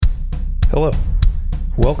Hello.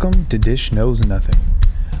 Welcome to Dish Knows Nothing.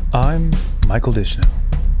 I'm Michael Dishnow.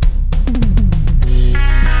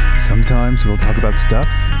 Sometimes we'll talk about stuff,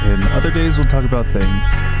 and other days we'll talk about things.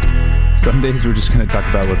 Some days we're just going to talk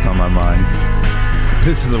about what's on my mind.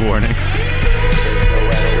 This is a warning.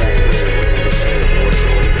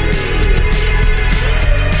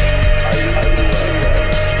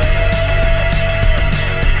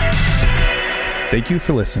 Thank you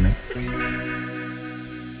for listening.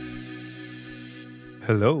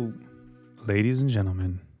 Hello, ladies and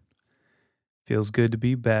gentlemen. Feels good to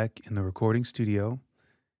be back in the recording studio.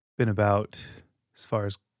 Been about, as far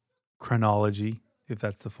as chronology, if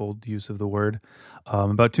that's the full use of the word,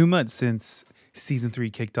 about 2 months since season 3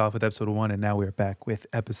 kicked off with episode 1, and now we're back with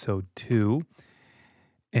episode 2,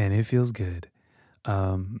 and it feels good.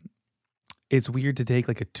 It's weird to take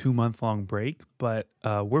like a 2-month long break, but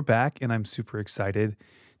we're back, and I'm super excited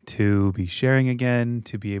to be sharing again,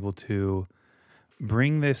 to be able to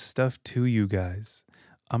bring this stuff to you guys.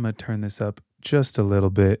 I'm going to turn this up just a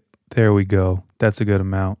little bit. There we go. That's a good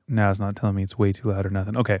amount. Now it's not telling me it's way too loud or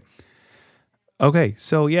nothing. Okay.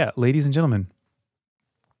 So yeah, ladies and gentlemen,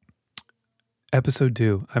 episode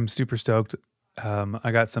 2. I'm super stoked.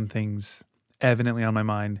 I got some things evidently on my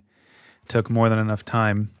mind. Took more than enough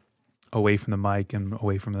time away from the mic and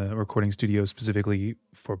away from the recording studio, specifically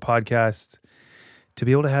for podcasts, to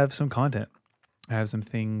be able to have some content. I have some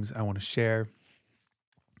things I want to share.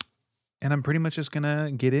 And I'm pretty much just going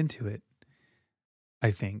to get into it,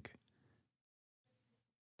 I think.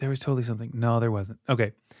 There was totally something. No, there wasn't.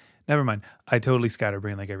 Okay, never mind. I totally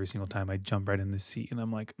scatterbrain like every single time I jump right in the seat. And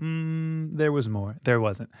I'm like, there was more. There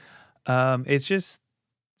wasn't. It's just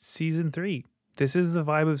season 3. This is the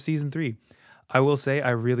vibe of season 3. I will say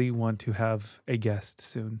I really want to have a guest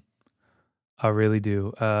soon. I really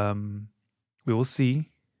do. We will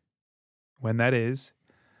see when that is,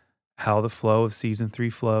 how the flow of season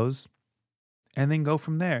 3 flows, and then go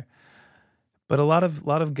from there. But a lot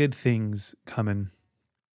of good things coming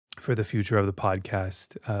for the future of the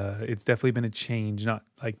podcast. It's definitely been a change, not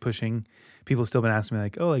like pushing. People still been asking me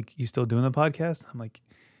like, oh, like you still doing the podcast? I'm like,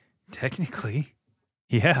 technically,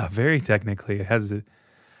 yeah, very technically.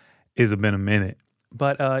 It's been a minute.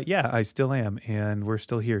 But yeah, I still am, and we're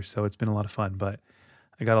still here. So it's been a lot of fun, but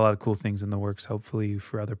I got a lot of cool things in the works, hopefully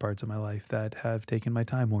for other parts of my life that have taken my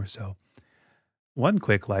time more so. One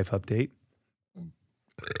quick life update.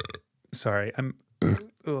 Sorry, I'm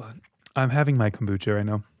having my kombucha right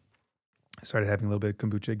now. I started having a little bit of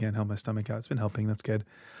kombucha again, help my stomach out. It's been helping. That's good.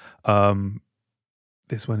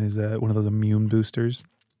 This one is one of those immune boosters,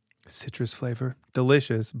 citrus flavor,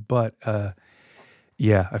 delicious. But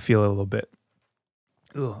yeah, I feel it a little bit.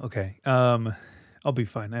 Okay. I'll be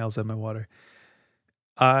fine. I also have my water.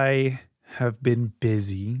 I have been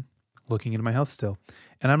busy looking into my health still,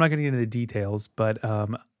 and I'm not going to get into the details, but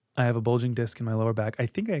I have a bulging disc in my lower back. I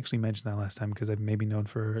think I actually mentioned that last time because I've maybe known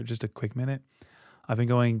for just a quick minute. I've been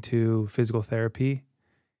going to physical therapy,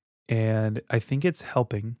 and I think it's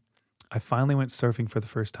helping. I finally went surfing for the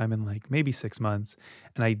first time in like maybe 6 months,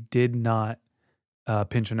 and I did not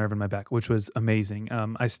pinch a nerve in my back, which was amazing.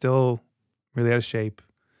 I still really out of shape,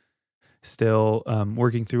 still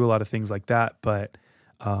working through a lot of things like that, but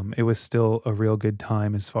it was still a real good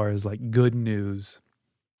time as far as like good news.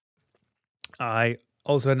 I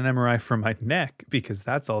also had an MRI for my neck because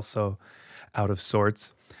that's also out of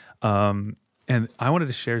sorts. And I wanted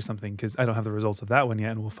to share something because I don't have the results of that one yet,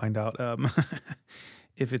 and we'll find out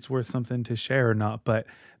if it's worth something to share or not. But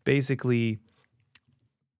basically,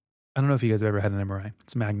 I don't know if you guys have ever had an MRI.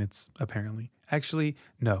 It's magnets, apparently. Actually,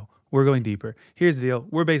 no. We're going deeper. Here's the deal.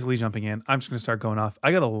 We're basically jumping in. I'm just going to start going off.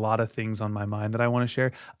 I got a lot of things on my mind that I want to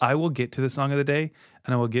share. I will get to the song of the day,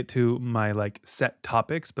 and I will get to my like set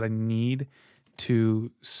topics, but I need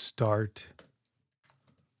to start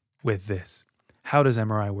with this. How does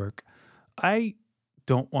MRI work? I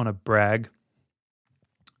don't want to brag,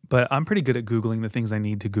 but I'm pretty good at Googling the things I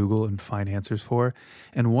need to Google and find answers for.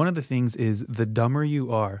 And one of the things is the dumber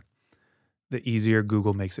you are, the easier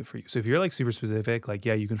Google makes it for you. So if you're like super specific, like,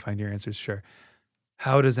 yeah, you can find your answers, sure.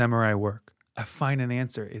 How does MRI work? I find an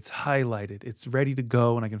answer. It's highlighted. It's ready to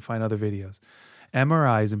go, and I can find other videos.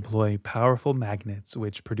 MRIs employ powerful magnets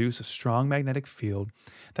which produce a strong magnetic field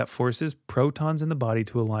that forces protons in the body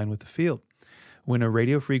to align with the field. When a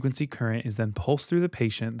radiofrequency current is then pulsed through the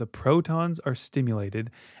patient, the protons are stimulated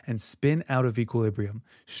and spin out of equilibrium,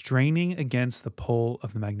 straining against the pull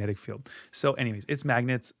of the magnetic field. So anyways, it's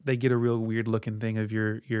magnets. They get a real weird looking thing of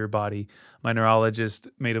your body. My neurologist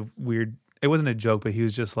made a weird, it wasn't a joke, but he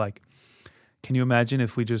was just like, can you imagine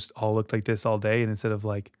if we just all looked like this all day, and instead of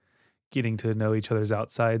like getting to know each other's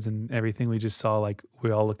outsides and everything. We just saw like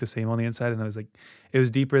we all looked the same on the inside, and I was like, it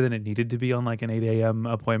was deeper than it needed to be on like an 8 a.m.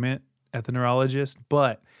 appointment at the neurologist,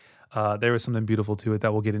 but there was something beautiful to it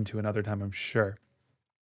that we'll get into another time, I'm sure.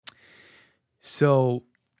 So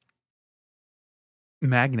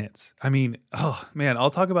magnets. I mean, oh man,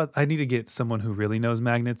 I need to get someone who really knows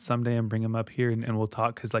magnets someday and bring them up here and we'll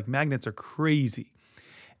talk, because like magnets are crazy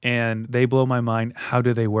and they blow my mind. How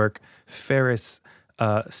do they work? Ferrous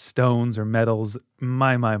stones or metals.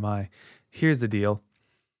 My. Here's the deal.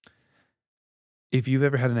 If you've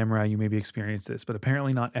ever had an MRI, you maybe experienced this, but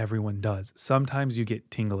apparently not everyone does. Sometimes you get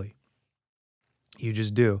tingly. You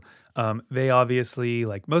just do. They obviously,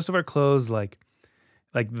 like most of our clothes, like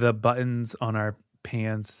the buttons on our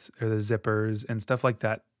pants or the zippers and stuff like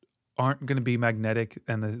that aren't going to be magnetic,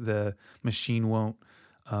 and the machine won't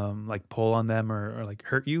like pull on them or like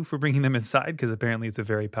hurt you for bringing them inside, because apparently it's a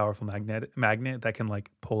very powerful magnet that can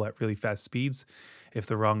like pull at really fast speeds if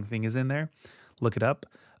the wrong thing is in there. Look it up.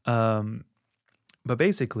 But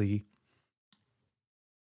basically,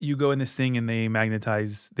 you go in this thing and they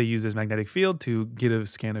use this magnetic field to get a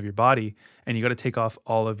scan of your body, and you got to take off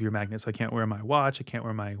all of your magnets. So I can't wear my watch. I can't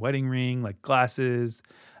wear my wedding ring, like glasses.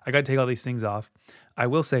 I got to take all these things off. I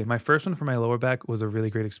will say my first one for my lower back was a really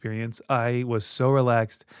great experience. I was so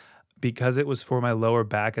relaxed because it was for my lower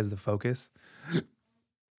back as the focus.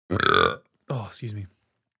 Oh, excuse me.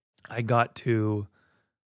 I got to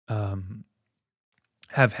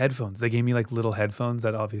have headphones. They gave me like little headphones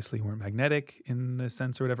that obviously weren't magnetic in the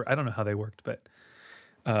sense or whatever. I don't know how they worked, but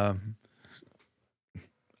I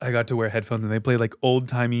got to wear headphones and they played like old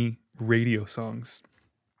timey radio songs,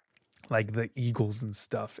 like the Eagles and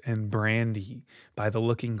stuff, and Brandy by the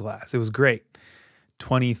Looking Glass. It was great.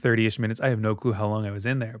 20, 30-ish minutes. I have no clue how long I was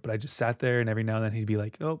in there, but I just sat there, and every now and then he'd be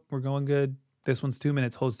like, oh, we're going good. This one's 2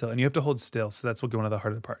 minutes, hold still. And you have to hold still. So that's one of the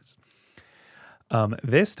harder parts.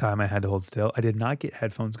 This time I had to hold still. I did not get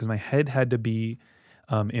headphones because my head had to be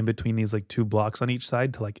in between these like two blocks on each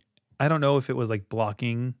side to like, I don't know if it was like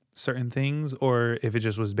blocking certain things or if it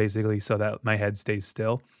just was basically so that my head stays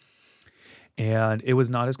still. And it was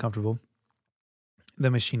not as comfortable.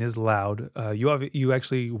 The machine is loud. You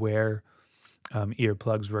actually wear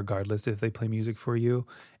earplugs regardless if they play music for you.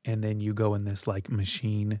 And then you go in this like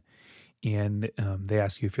machine and they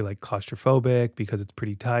ask you if you're like claustrophobic because it's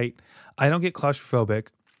pretty tight. I don't get claustrophobic,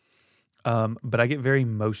 but I get very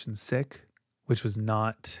motion sick, which was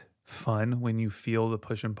not fun when you feel the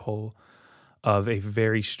push and pull of a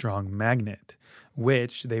very strong magnet,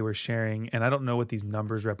 which they were sharing. And I don't know what these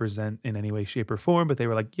numbers represent in any way, shape, or form, but they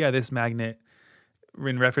were like, yeah, this magnet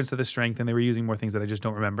in reference to the strength, and they were using more things that I just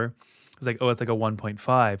don't remember. It's like, oh, it's like a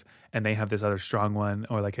 1.5, and they have this other strong one,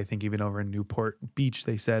 or like I think even over in Newport Beach,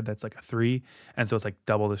 they said that's like a 3, and so it's like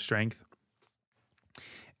double the strength,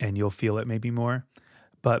 and you'll feel it maybe more.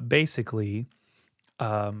 But basically,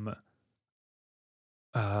 where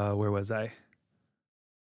was I?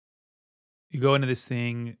 You go into this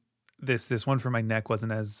thing, this one for my neck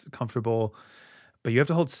wasn't as comfortable, but you have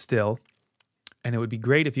to hold still. And it would be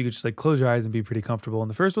great if you could just like close your eyes and be pretty comfortable. And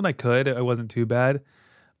the first one I could, it wasn't too bad,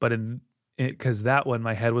 but because that one,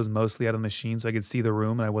 my head was mostly out of the machine, so I could see the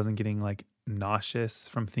room and I wasn't getting like nauseous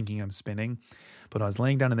from thinking I'm spinning. But when I was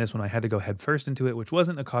laying down in this one, I had to go head first into it, which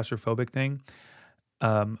wasn't a claustrophobic thing.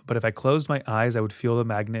 But if I closed my eyes, I would feel the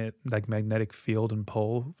magnetic field and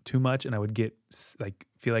pull too much, and I would get like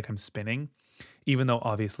feel like I'm spinning, even though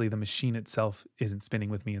obviously the machine itself isn't spinning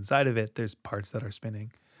with me inside of it. There's parts that are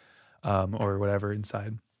spinning. Or whatever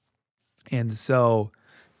inside. And so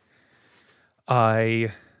what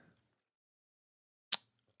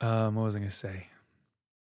was I going to say?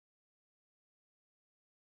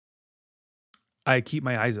 I keep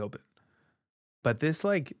my eyes open. But this,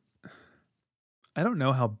 like, I don't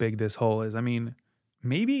know how big this hole is. I mean,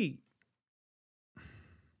 maybe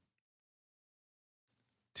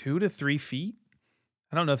 2 to 3 feet.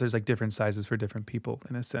 I don't know if there's like different sizes for different people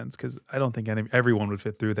in a sense, because I don't think everyone would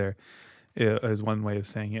fit through there, is one way of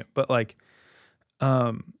saying it. But like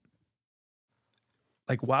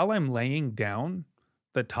while I'm laying down,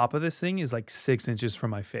 the top of this thing is like 6 inches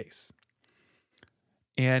from my face.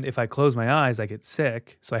 And if I close my eyes, I get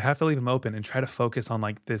sick. So I have to leave them open and try to focus on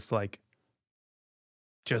like this, like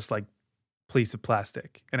just like piece of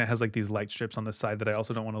plastic. And it has like these light strips on the side that I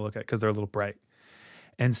also don't want to look at because they're a little bright.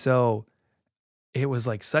 And so it was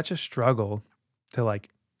like such a struggle to like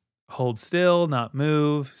hold still, not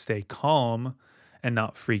move, stay calm, and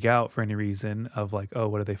not freak out for any reason of like, oh,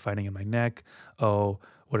 what are they fighting in my neck? Oh,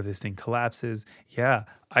 what if this thing collapses? Yeah,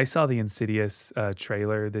 I saw the Insidious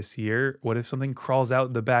trailer this year. What if something crawls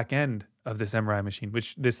out the back end of this MRI machine,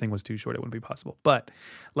 which this thing was too short, it wouldn't be possible. But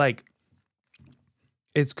like,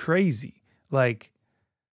 It's crazy. Like,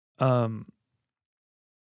 um,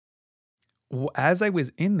 as I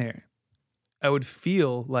was in there, I would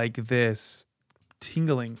feel like this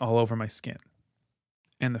tingling all over my skin.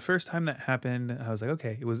 And the first time that happened, I was like,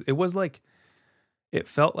 okay, it was like it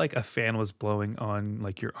felt like a fan was blowing on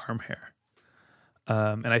like your arm hair.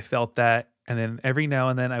 And I felt that, and then every now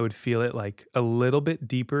and then I would feel it like a little bit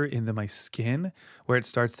deeper into my skin, where it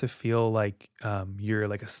starts to feel like you're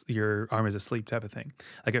like your arm is asleep type of thing.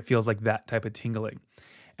 Like it feels like that type of tingling,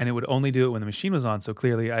 and it would only do it when the machine was on. So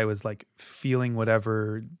clearly, I was like feeling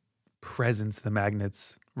whatever presence the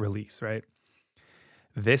magnets release. Right.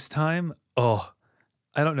 This time, oh,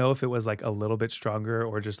 I don't know if it was like a little bit stronger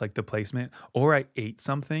or just like the placement, or I ate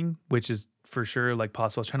something, which is for sure like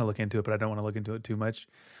possible. I was trying to look into it, but I don't want to look into it too much.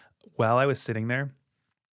 While I was sitting there,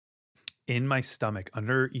 in my stomach,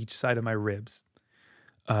 under each side of my ribs,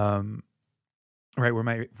 um, right where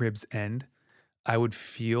my ribs end, I would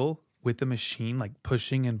feel with the machine like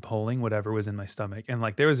pushing and pulling whatever was in my stomach. And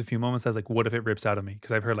like there was a few moments I was like, what if it rips out of me?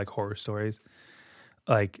 Because I've heard like horror stories.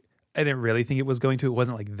 Like I didn't really think it was going to. It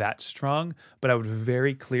wasn't like that strong, but I would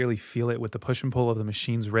very clearly feel it with the push and pull of the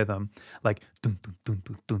machine's rhythm, like dun, dun, dun,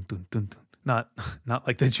 dun, dun, dun, dun, dun. Not not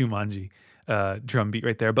like the Jumanji drum beat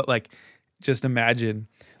right there, but like just imagine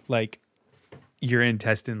like your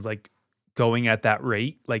intestines like going at that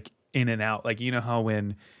rate, like in and out. Like you know how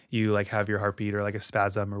when you like have your heartbeat or like a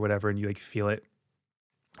spasm or whatever, and you like feel it,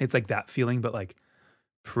 it's like that feeling, but like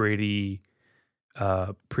pretty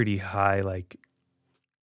pretty high,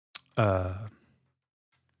 uh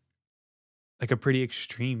like a pretty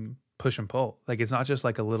extreme push and pull. Like it's not just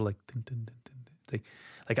like a little like dun, dun, dun, dun, dun. It's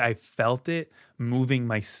like I felt it moving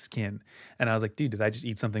my skin, and I was like, dude, did I just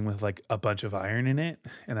eat something with like a bunch of iron in it?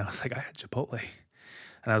 And I was like, I had Chipotle,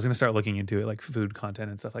 and I was gonna start looking into it, like food content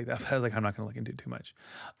and stuff like that. But I was like, I'm not gonna look into it too much.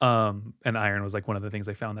 And iron was like one of the things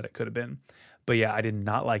I found that it could have been. But yeah, I did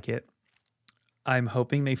not like it. I'm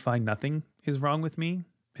hoping they find nothing is wrong with me,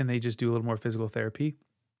 and they just do a little more physical therapy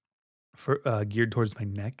for geared towards my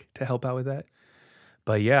neck to help out with that.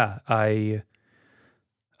 But yeah, I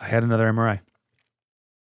had another MRI.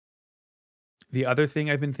 The other thing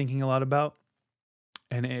I've been thinking a lot about,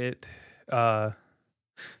 and uh,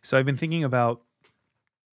 so I've been thinking about,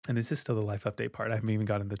 and this is still the life update part. I haven't even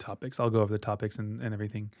gotten the topics. I'll go over the topics and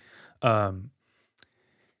everything. Um,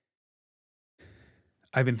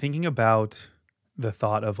 I've been thinking about the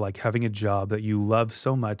thought of like having a job that you love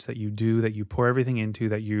so much, that you do, that you pour everything into,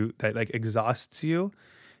 that like exhausts you,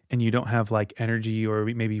 and you don't have like energy or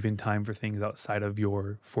maybe even time for things outside of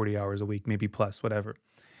your 40 hours a week, maybe plus whatever.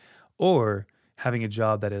 Or having a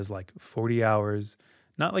job that is like 40 hours,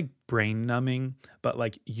 not like brain numbing, but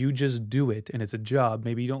like you just do it and it's a job.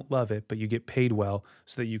 Maybe you don't love it, but you get paid well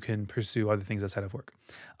so that you can pursue other things outside of work.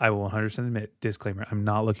 I will 100% admit, disclaimer, I'm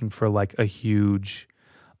not looking for like a huge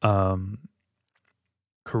um,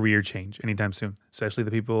 career change anytime soon, especially the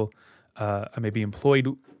people I may be employed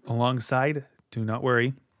alongside. Do not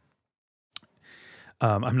worry.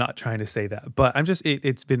 I'm not trying to say that, but I'm just,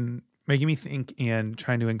 it's been making me think and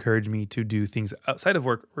trying to encourage me to do things outside of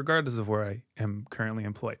work, regardless of where I am currently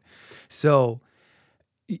employed. So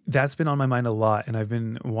that's been on my mind a lot. And I've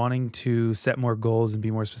been wanting to set more goals and be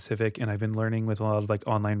more specific. And I've been learning with a lot of like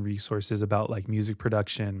online resources about like music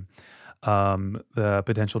production, the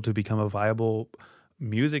potential to become a viable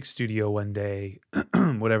music studio one day,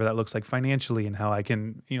 whatever that looks like financially, and how I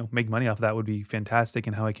can, make money off of that would be fantastic,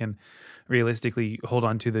 and how I can realistically hold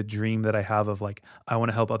on to the dream that I have of like, I want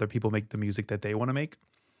to help other people make the music that they want to make.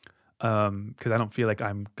 Because I don't feel like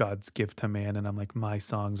I'm God's gift to man, and I'm like, my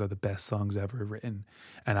songs are the best songs ever written,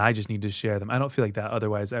 and I just need to share them. I don't feel like that.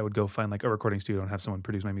 Otherwise, I would go find like a recording studio and have someone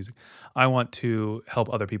produce my music. I want to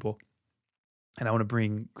help other people, and I want to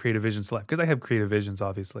bring creative visions to life, because I have creative visions,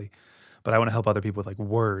 obviously, but I want to help other people with like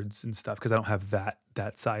words and stuff, because I don't have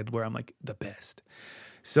that side where I'm like the best.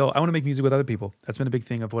 So I want to make music with other people. That's been a big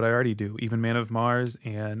thing of what I already do. Even Man of Mars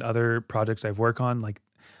and other projects I've worked on. Like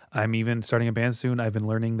I'm even starting a band soon. I've been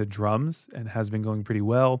learning the drums and has been going pretty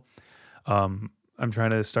well. I'm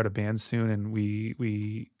trying to start a band soon, and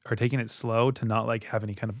we are taking it slow to not like have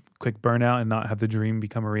any kind of quick burnout and not have the dream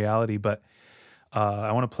become a reality. But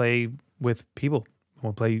I want to play with people. I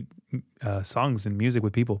want to play songs and music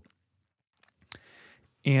with people.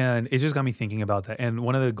 And it just got me thinking about that. And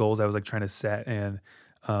one of the goals I was like trying to set, and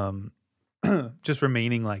just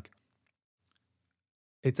remaining like,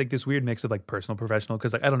 it's like this weird mix of like personal, professional.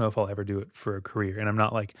 Cause like, I don't know if I'll ever do it for a career. And I'm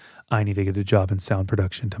not like, I need to get a job in sound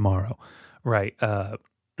production tomorrow. Right.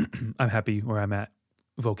 I'm happy where I'm at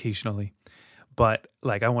vocationally, but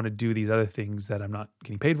like I want to do these other things that I'm not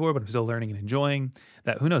getting paid for, but I'm still learning and enjoying,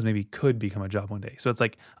 that who knows, maybe could become a job one day. So it's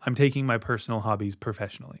like I'm taking my personal hobbies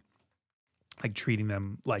professionally, like treating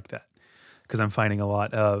them like that, because I'm finding a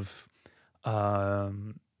lot of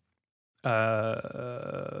um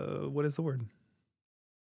what is the word,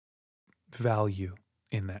 value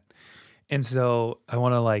in that. And so I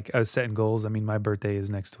want to I was setting goals. I mean, my birthday is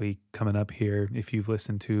next week coming up here. If you've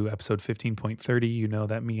listened to episode 15.30, you know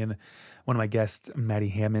that me and one of my guests, Maddie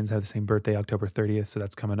Hammonds, have the same birthday, October 30th. So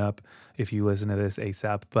that's coming up if you listen to this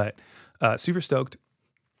ASAP. But super stoked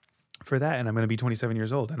for that. And I'm going to be 27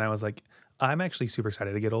 years old. And I was like, I'm actually super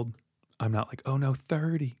excited to get old. I'm not like, oh no,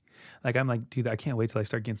 30. Like, I'm like, dude, I can't wait till I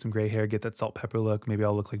start getting some gray hair, get that salt pepper look. Maybe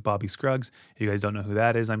I'll look like Bobby Scruggs. You guys don't know who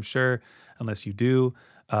that is, I'm sure, unless you do.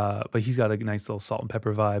 But he's got a nice little salt and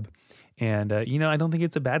pepper vibe. And, I don't think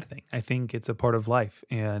it's a bad thing. I think it's a part of life.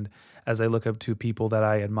 And as I look up to people that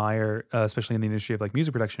I admire, especially in the industry of like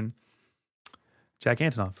music production, Jack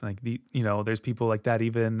Antonoff, there's people like that.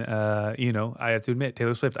 Even, I have to admit,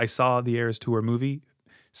 Taylor Swift. I saw the Eras Tour movie.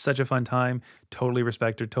 Such a fun time. Totally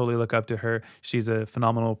respect her. Totally look up to her. She's a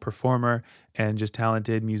phenomenal performer and just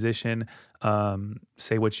talented musician.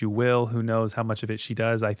 Say what you will. Who knows how much of it she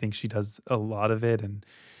does? I think she does a lot of it, and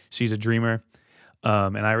she's a dreamer.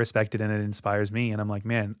 And I respect it, and it inspires me. And I'm like,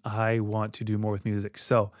 man, I want to do more with music.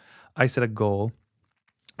 So I set a goal,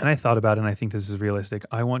 and I thought about it, and I think this is realistic.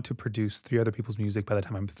 I want to produce 3 other people's music by the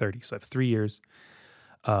time I'm 30. So I have 3 years.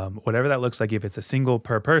 Whatever that looks like, if it's a single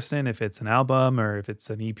per person, if it's an album, or if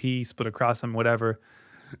it's an EP split across them, whatever.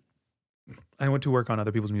 I want to work on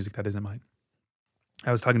other people's music that isn't mine.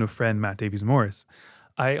 I was talking to a friend, Matt Davies Morris.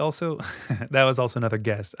 I also, that was also another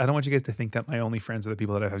guest. I don't want you guys to think that my only friends are the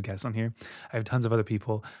people that I have guests on here. I have tons of other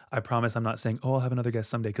people. I promise I'm not saying, oh, I'll have another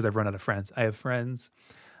guest someday, because I've run out of friends. I have friends.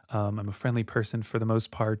 I'm a friendly person for the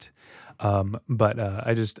most part. But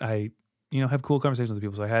I have cool conversations with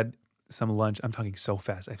people. So I had some lunch. I'm talking so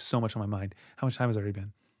fast. I have so much on my mind. How much time has already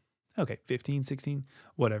been? Okay, 15, 16,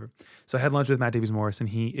 whatever. So I had lunch with Matt Davies Morris, and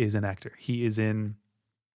he is an actor. He is in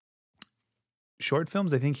short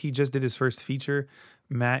films. I think he just did his first feature.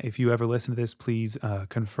 Matt, if you ever listen to this, please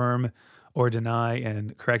confirm or deny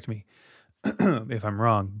and correct me if I'm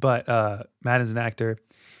wrong. But Matt is an actor,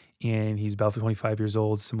 and he's about 25 years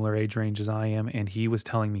old, similar age range as I am. And he was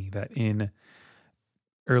telling me that in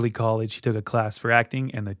early college, he took a class for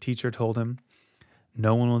acting, and the teacher told him,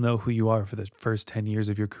 no one will know who you are for the first 10 years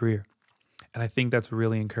of your career. And I think that's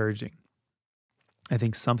really encouraging. I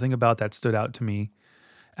think something about that stood out to me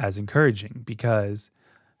as encouraging, because,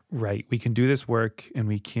 right, we can do this work, and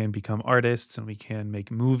we can become artists, and we can make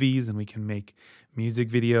movies, and we can make music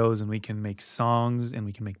videos, and we can make songs, and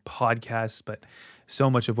we can make podcasts. But so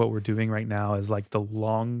much of what we're doing right now is like the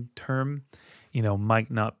long term,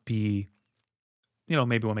 might not be,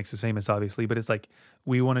 maybe what makes us famous, obviously, but it's like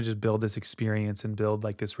we want to just build this experience and build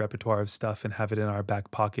like this repertoire of stuff and have it in our back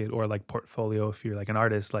pocket, or like portfolio, if you're like an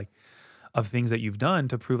artist, like of things that you've done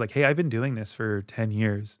to prove like, hey, I've been doing this for 10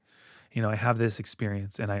 years. I have this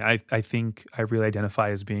experience, and I think I really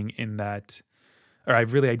identify as being in that, or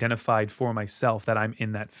I've really identified for myself that I'm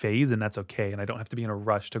in that phase, and that's okay. And I don't have to be in a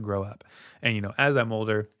rush to grow up. And, as I'm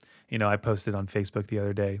older, I posted on Facebook the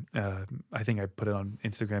other day, I think I put it on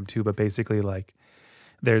Instagram too, but basically like,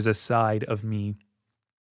 there's a side of me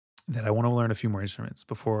that I want to learn a few more instruments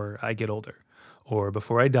before I get older, or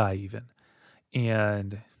before I die even.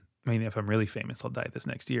 And I mean, if I'm really famous, I'll die this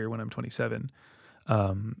next year when I'm 27.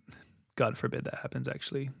 God forbid that happens,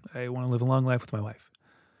 actually. I want to live a long life with my wife.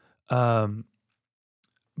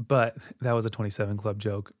 But that was a 27 Club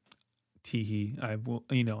joke. Teehee.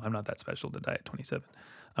 I'm not that special to die at 27.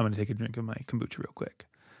 I'm going to take a drink of my kombucha real quick.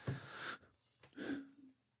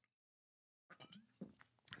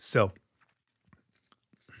 So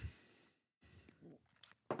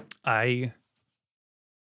I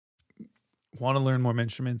want to learn more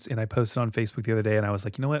instruments, and I posted on Facebook the other day, and I was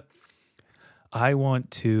like, you know what? I want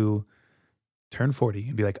to turn 40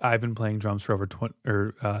 and be like, I've been playing drums for over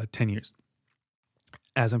 10 years.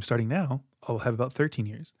 As I'm starting now, I'll have about 13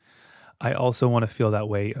 years. I also want to feel that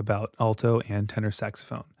way about alto and tenor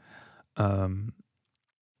saxophone. By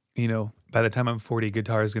the time I'm 40,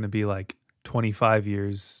 guitar is going to be like 25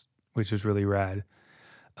 years, which is really rad.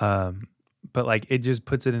 But like, it just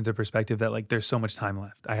puts it into perspective that like, there's so much time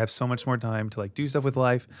left. I have so much more time to like do stuff with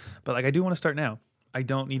life, but like, I do want to start now. I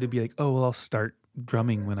don't need to be like, oh, well, I'll start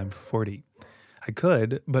drumming when I'm 40. I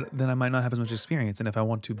could, but then I might not have as much experience. And if I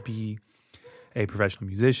want to be a professional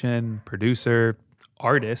musician, producer,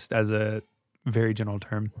 artist, as a very general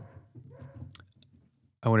term,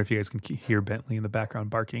 I wonder if you guys can hear Bentley in the background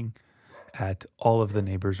barking at all of the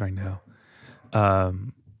neighbors right now.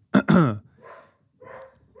 Um,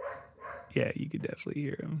 yeah, you could definitely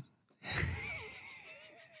hear him.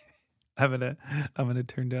 I'm gonna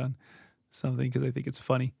turn down something because I think it's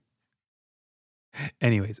funny.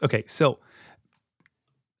 Anyways, okay, so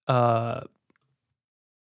uh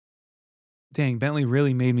dang, Bentley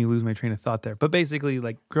really made me lose my train of thought there. But basically,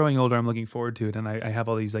 like growing older, I'm looking forward to it, and I have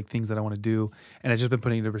all these like things that I want to do, and it's just been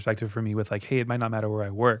putting into perspective for me with like, hey, it might not matter where I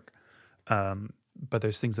work, but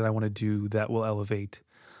there's things that I want to do that will elevate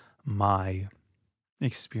my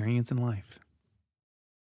experience in life.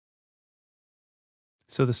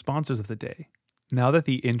 So the sponsors of the day. Now that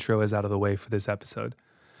the intro is out of the way for this episode,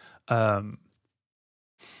 um,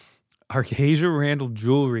 Arcasia Randall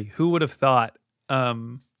Jewelry. Who would have thought? I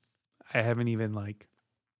haven't even like,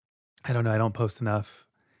 I don't know. I don't post enough.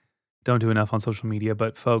 Don't do enough on social media.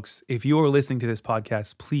 But folks, if you are listening to this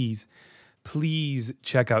podcast, please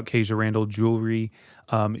check out Kasia Randall Jewelry.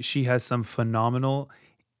 She has some phenomenally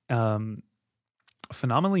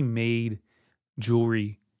made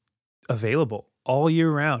jewelry available all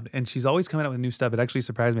year round, and she's always coming out with new stuff. It actually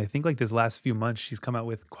surprised me. I think like this last few months, she's come out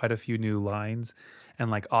with quite a few new lines and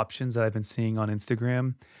like options that I've been seeing on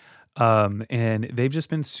Instagram. And they've just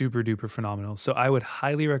been super duper phenomenal. So I would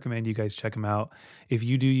highly recommend you guys check them out. If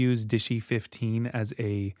you do use Dishy15 as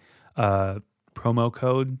a promo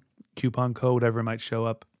code, coupon code, whatever it might show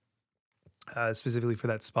up specifically for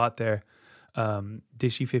that spot there,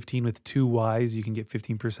 Dishy15 with 2 Y's, you can get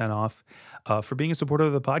 15% off for being a supporter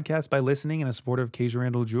of the podcast by listening and a supporter of Kasia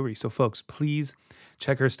Randall Jewelry. So folks, please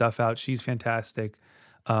check her stuff out. She's fantastic.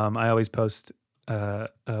 I always post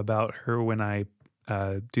about her when I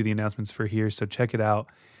do the announcements for here. So check it out.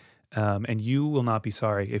 And you will not be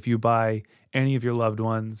sorry if you buy any of your loved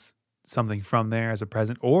ones something from there as a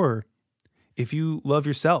present, or if you love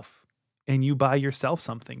yourself and you buy yourself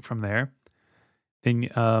something from there, then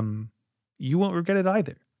you won't regret it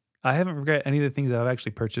either. I haven't regretted any of the things that I've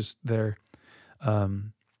actually purchased there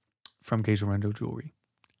from Kasia Randall Jewelry.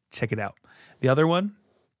 Check it out. The other one,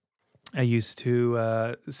 I used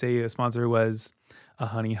to say a sponsor was a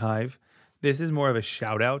Honey Hive. This is more of a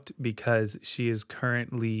shout out because she is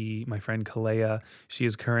currently, my friend Kalea, she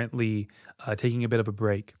is currently taking a bit of a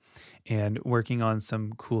break and working on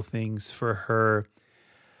some cool things for her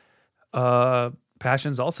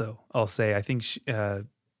passions also, I'll say. I think she,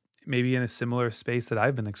 maybe in a similar space that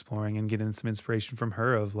I've been exploring and getting some inspiration from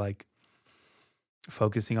her of like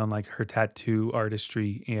focusing on like her tattoo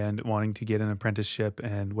artistry and wanting to get an apprenticeship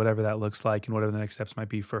and whatever that looks like and whatever the next steps might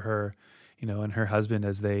be for her, you know, and her husband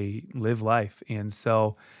as they live life. And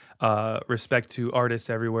so respect to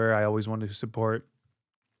artists everywhere. I always wanted to support.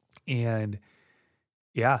 And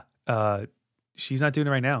yeah, she's not doing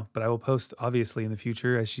it right now, but I will post obviously in the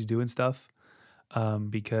future as she's doing stuff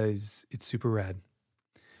because it's super rad.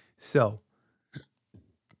 So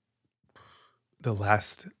the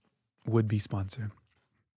last would-be sponsor,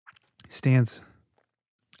 Stance.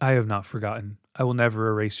 I have not forgotten. I will never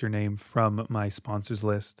erase your name from my sponsors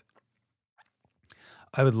list.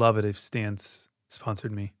 I would love it if Stance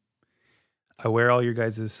sponsored me. I wear all your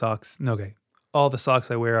guys' socks. No, okay. All the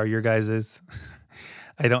socks I wear are your guys'.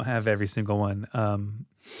 I don't have every single one.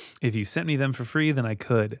 If you sent me them for free, then I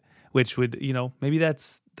could, which would, you know, maybe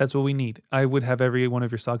that's what we need. I would have every one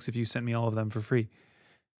of your socks if you sent me all of them for free.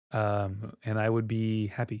 And I would be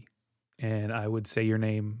happy. And I would say your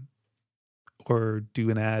name or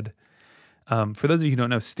do an ad. For those of you who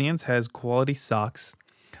don't know, Stance has quality socks.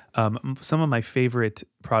 Some of my favorite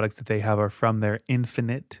products that they have are from their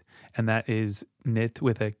Infinite, and that is knit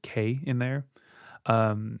with a K in there,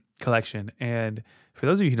 collection. And for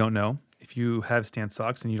those of you who don't know, if you have Stance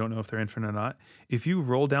socks and you don't know if they're Infinite or not, if you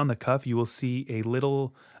roll down the cuff, you will see a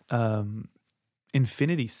little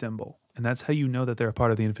infinity symbol. And that's how you know that they're a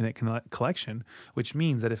part of the Infinite collection, which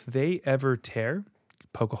means that if they ever tear,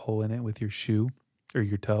 poke a hole in it with your shoe or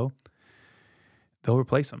your toe, they'll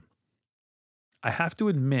replace them. I have to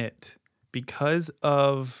admit, because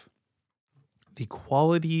of the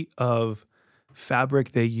quality of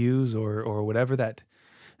fabric they use or whatever that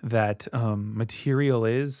material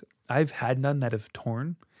is, I've had none that have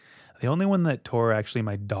torn. The only one that tore, actually,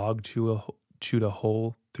 my dog chewed a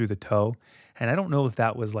hole through the toe. And I don't know if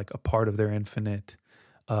that was like a part of their Infinite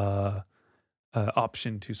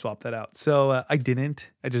option to swap that out. So I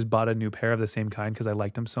didn't. I just bought a new pair of the same kind because I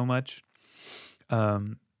liked them so much.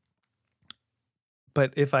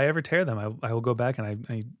 But if I ever tear them, I will go back, and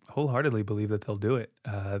I wholeheartedly believe that they'll do it.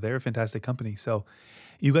 They're a fantastic company. So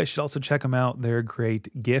you guys should also check them out. They're a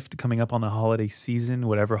great gift coming up on the holiday season,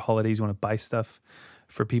 whatever holidays you want to buy stuff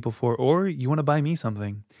for people for, or you want to buy me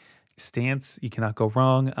something. Stance, you cannot go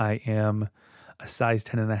wrong. I am a size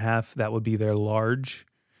 10.5. That would be their large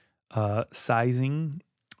sizing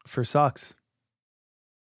for socks.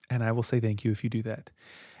 And I will say thank you if you do that.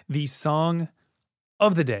 The song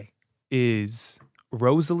of the day is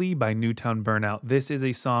Rosalie by Newtown Burnout. This is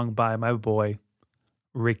a song by my boy,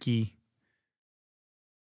 Ricky.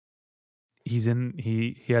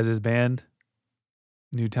 He has his band,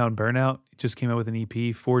 Newtown Burnout. Just came out with an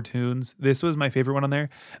EP, 4 tunes. This was my favorite one on there,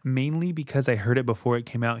 mainly because I heard it before it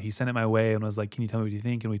came out. He sent it my way and was like, "Can you tell me what you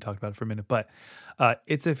think?" And we talked about it for a minute. But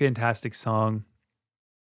it's a fantastic song.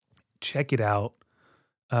 Check it out.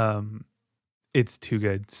 It's too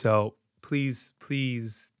good. So please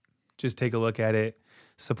just take a look at it.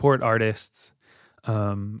 Support artists. We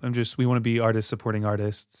want to be artists supporting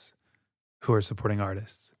artists who are supporting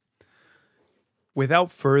artists.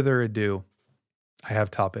 Without further ado, I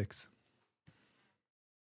have topics.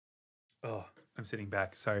 Oh, I'm sitting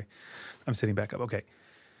back. Sorry. I'm sitting back up. Okay.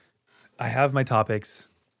 I have my topics,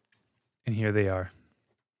 and here they are.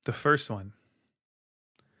 The first one,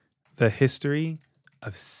 the history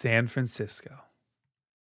of San Francisco.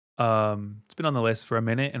 It's been on the list for a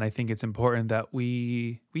minute, and I think it's important that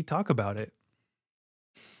we talk about it.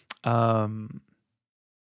 I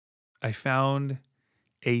found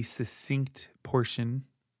a succinct portion.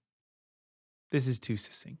 This is too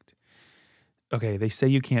succinct. Okay, they say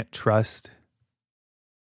you can't trust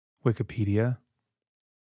Wikipedia,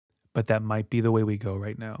 but that might be the way we go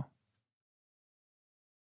right now.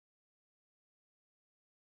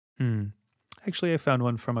 Actually, I found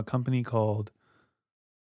one from a company called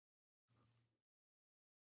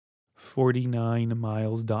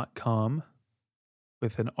 49miles.com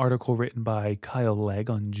with an article written by Kyle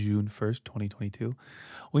Legg on June 1st, 2022.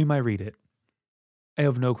 We might read it. I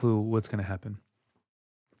have no clue what's going to happen.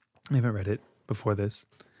 I haven't read it before this,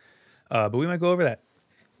 but we might go over that.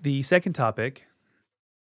 The second topic,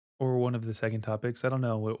 or one of the second topics, I don't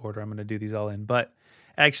know what order I'm going to do these all in, but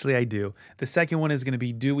actually I do. The second one is going to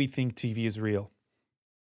be, do we think TV is real?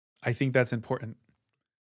 I think that's important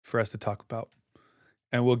for us to talk about,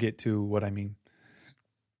 and we'll get to what I mean.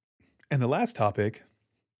 And the last topic,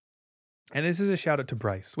 and this is a shout out to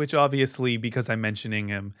Bryce, which obviously, because I'm mentioning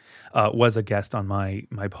him, was a guest on my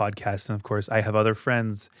podcast. And of course, I have other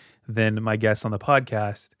friends than my guests on the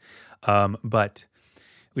podcast. But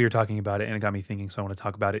we were talking about it and it got me thinking. So I want to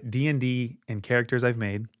talk about it. DnD and characters I've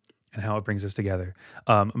made and how it brings us together.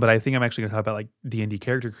 But I think I'm actually going to talk about like DnD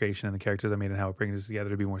character creation and the characters I made and how it brings us together,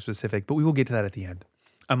 to be more specific. But we will get to that at the end.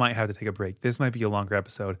 I might have to take a break. This might be a longer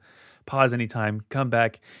episode. Pause anytime, come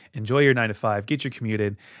back, enjoy your 9 to 5, get your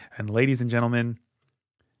commuted. And ladies and gentlemen,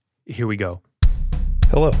 here we go.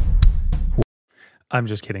 Hello. I'm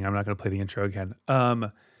just kidding. I'm not going to play the intro again.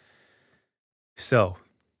 So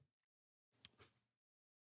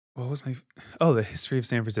what was the history of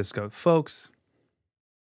San Francisco. Folks,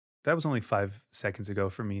 that was only 5 seconds ago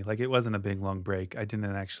for me. Like, it wasn't a big, long break. I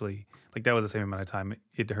didn't actually, like, that was the same amount of time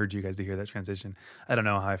it hurt you guys to hear that transition. I don't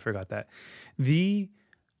know how I forgot that. The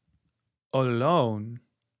Ohlone,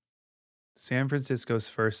 San Francisco's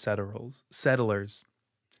first settlers.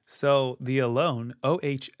 So the Ohlone,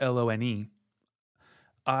 Ohlone,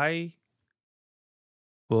 I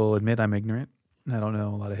will admit I'm ignorant. I don't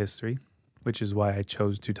know a lot of history, which is why I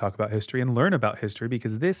chose to talk about history and learn about history,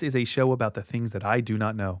 because this is a show about the things that I do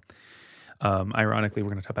not know. Ironically, we're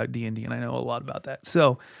going to talk about D&D, and I know a lot about that.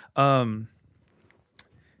 So I'm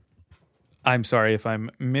sorry if I'm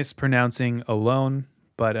mispronouncing Ohlone,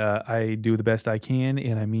 but I do the best I can,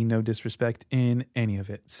 and I mean no disrespect in any of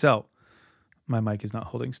it. So my mic is not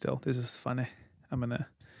holding still. This is funny. I'm going to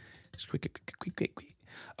just quick.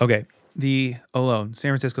 Okay. The Ohlone,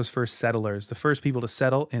 San Francisco's first settlers, the first people to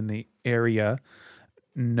settle in the area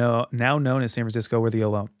now known as San Francisco, were the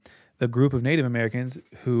Ohlone. The group of Native Americans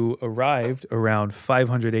who arrived around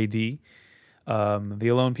 500 AD. The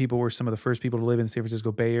Ohlone people were some of the first people to live in the San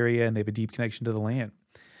Francisco Bay Area, and they have a deep connection to the land.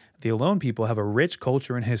 The Ohlone people have a rich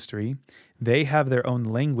culture and history. They have their own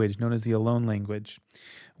language known as the Ohlone language,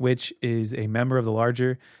 which is a member of the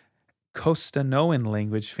larger Costanoan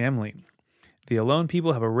language family. The Ohlone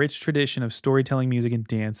people have a rich tradition of storytelling, music, and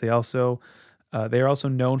dance. They are also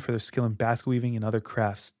known for their skill in basket weaving and other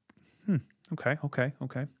crafts. Okay.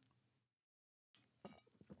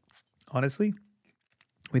 Honestly,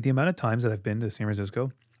 with the amount of times that I've been to San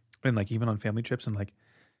Francisco, and like even on family trips, and like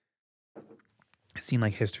seen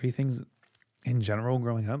like history things in general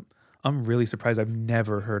growing up, I'm really surprised I've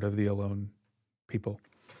never heard of the Ohlone people.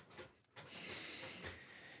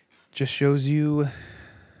 Just shows you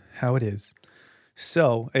how it is.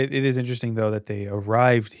 So it is interesting, though, that they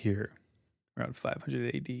arrived here around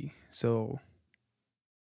 500 AD. So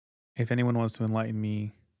if anyone wants to enlighten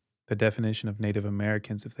me, the definition of Native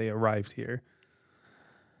Americans if they arrived here.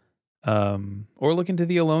 Or look into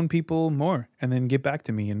the Alone people more and then get back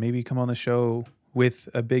to me and maybe come on the show with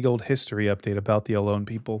a big old history update about the Alone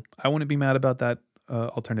people. I wouldn't be mad about that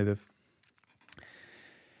alternative.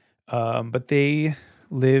 But they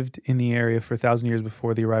lived in the area for 1,000 years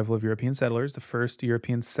before the arrival of European settlers. The first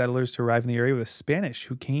European settlers to arrive in the area were the Spanish,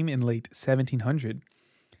 who came in late 1700.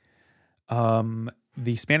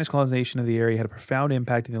 The Spanish colonization of the area had a profound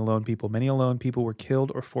impact on the Alone people. Many Alone people were killed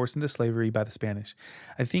or forced into slavery by the Spanish.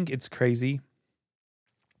 I think it's crazy,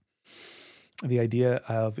 the idea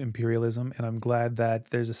of imperialism, and I'm glad that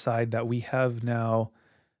there's a side that we have now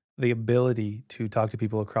the ability to talk to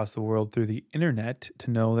people across the world through the internet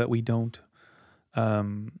to know that we don't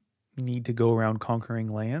need to go around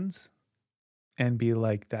conquering lands and be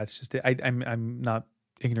like, that's just it. I'm not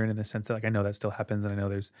ignorant in the sense that, like, I know that still happens, and I know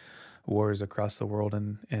there's wars across the world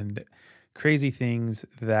and crazy things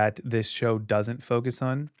that this show doesn't focus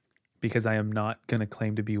on, because I am not going to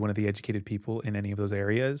claim to be one of the educated people in any of those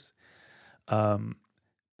areas.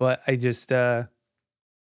 But I just, I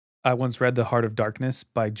once read The Heart of Darkness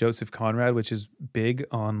by Joseph Conrad, which is big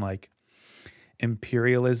on like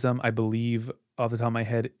imperialism, I believe, off the top of my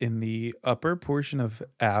head, in the upper portion of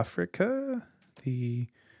Africa. The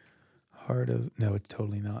Heart of, no, it's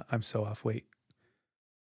totally not. I'm so off. Wait.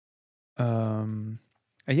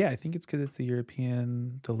 Yeah, I think it's because it's the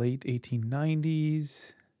late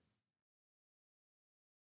 1890s.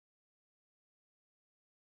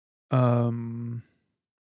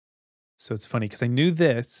 So it's funny because I knew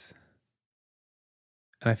this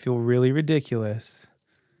and I feel really ridiculous.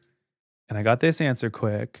 And I got this answer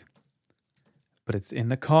quick, but it's in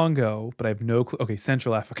the Congo, but I have no clue. Okay,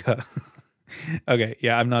 Central Africa. Okay,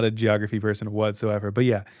 yeah, I'm not a geography person whatsoever, but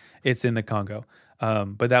yeah, it's in the Congo.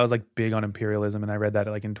 But that was like big on imperialism, and I read that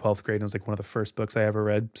like in 12th grade. And it was like one of the first books I ever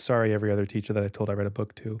read. Sorry, every other teacher that I told I read a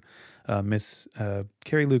book to. Miss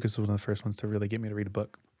Carrie Lucas was one of the first ones to really get me to read a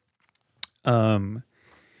book. And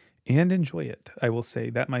enjoy it. I will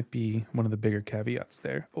say that might be one of the bigger caveats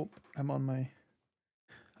there. Oh, I'm on my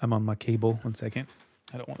cable. 1 second.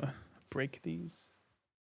 I don't want to break these.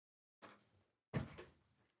 Oh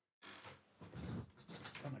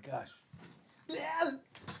my gosh.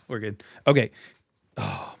 We're good. Okay.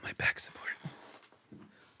 Oh, my back support.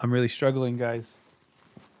 I'm really struggling, guys.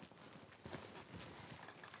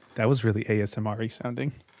 That was really ASMR-y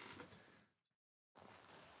sounding.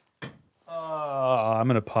 I'm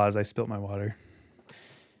going to pause. I spilt my water.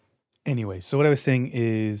 Anyway, so what I was saying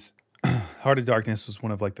is Heart of Darkness was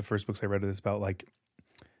one of like the first books I read that's about like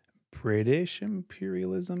British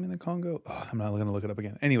imperialism in the Congo. Oh, I'm not going to look it up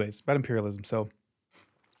again. Anyways, about imperialism. So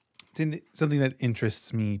it's something that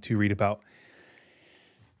interests me to read about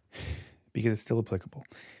because it's still applicable.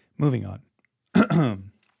 Moving on.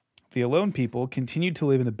 The Alone people continued to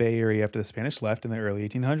live in the Bay Area after the Spanish left in the early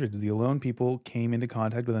 1800s. The Alone people came into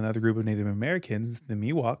contact with another group of Native Americans, the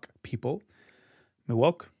Miwok people.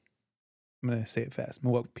 Miwok? I'm going to say it fast.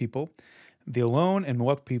 Miwok people. The Alone and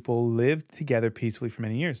Miwok people lived together peacefully for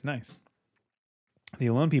many years. Nice. The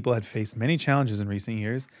Alone people had faced many challenges in recent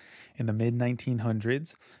years. In the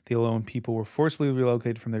mid-1900s, the Alone people were forcibly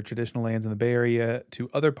relocated from their traditional lands in the Bay Area to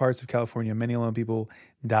other parts of California. Many Alone people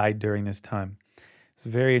died during this time. It's a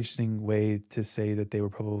very interesting way to say that they were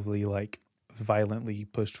probably like violently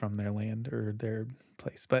pushed from their land or their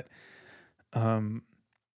place. But I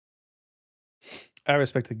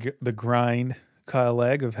respect the grind, Kyle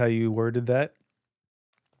Legg, of how you worded that.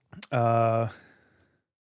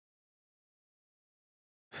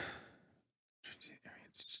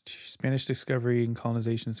 Spanish discovery and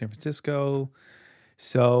colonization in San Francisco.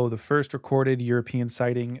 So the first recorded European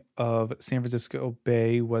sighting of San Francisco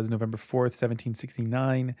Bay was November 4th,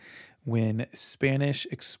 1769, when Spanish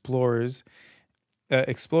explorer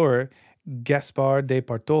Gaspar de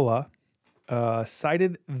Portola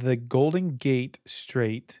sighted the Golden Gate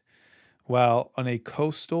Strait while on a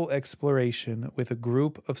coastal exploration with a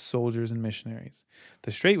group of soldiers and missionaries.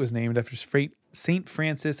 The strait was named after Saint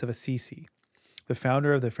Francis of Assisi, the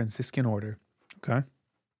founder of the Franciscan order. Okay.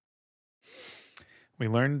 We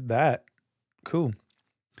learned that. Cool.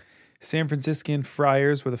 San Franciscan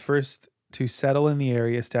friars were the first to settle in the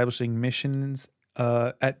area, establishing missions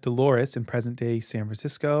at Dolores in present-day San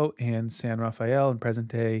Francisco and San Rafael in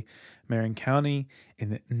present-day Marin County in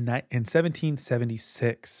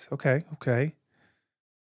 1776. Okay.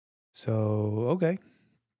 So, okay.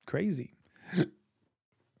 Crazy.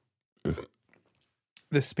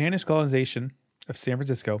 The Spanish colonization of San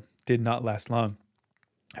Francisco did not last long.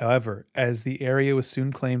 However, as the area was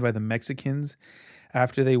soon claimed by the Mexicans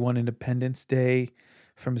after they won Independence Day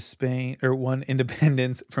from Spain, or won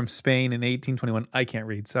independence from Spain in 1821. I can't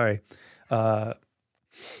read, sorry. The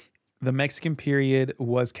Mexican period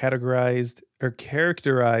was characterized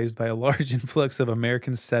by a large influx of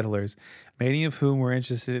American settlers, many of whom were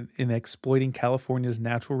interested in exploiting California's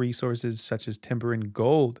natural resources such as timber and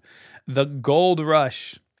gold. The Gold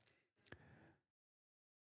Rush.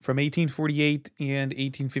 From 1848 and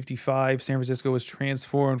 1855, San Francisco was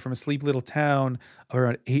transformed from a sleepy little town of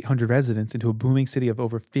around 800 residents into a booming city of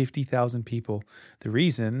over 50,000 people. The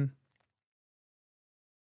reason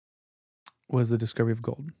was the discovery of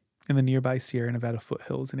gold in the nearby Sierra Nevada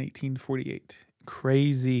foothills in 1848.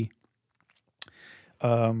 Crazy.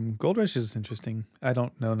 Gold Rush is interesting. I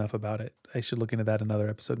don't know enough about it. I should look into that in another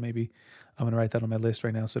episode maybe. I'm going to write that on my list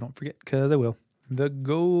right now so I don't forget, because I will. The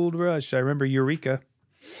Gold Rush. I remember Eureka.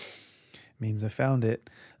 Means I found it.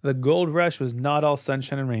 The Gold Rush was not all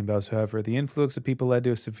sunshine and rainbows, however. The influx of people led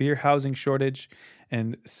to a severe housing shortage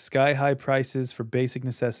and sky-high prices for basic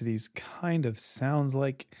necessities. Kind of sounds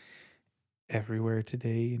like everywhere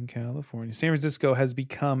today in California. San Francisco has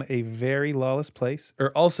become a very lawless place,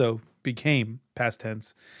 or also became, past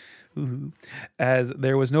tense, as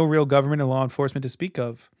there was no real government and law enforcement to speak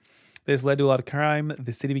of. This led to a lot of crime.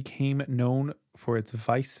 The city became known for its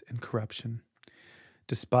vice and corruption.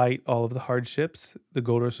 Despite all of the hardships, the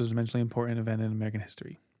Gold Rush was a immensely important event in American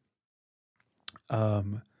history.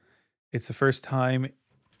 It's the first time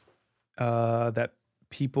that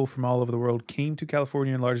people from all over the world came to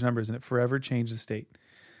California in large numbers, and it forever changed the state.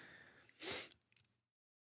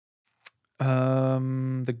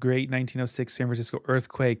 The great 1906 San Francisco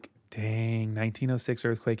earthquake. Dang, 1906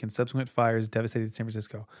 earthquake and subsequent fires devastated San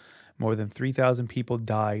Francisco. More than 3,000 people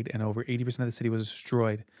died, and over 80% of the city was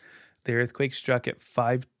destroyed. The earthquake struck at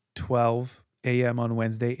 5:12 a.m. on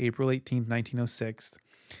Wednesday, April 18th, 1906,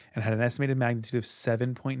 and had an estimated magnitude of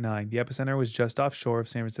 7.9. The epicenter was just offshore of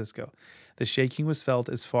San Francisco. The shaking was felt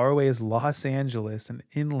as far away as Los Angeles and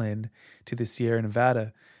inland to the Sierra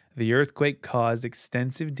Nevada. The earthquake caused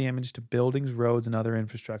extensive damage to buildings, roads, and other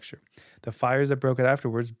infrastructure. The fires that broke out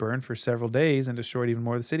afterwards burned for several days and destroyed even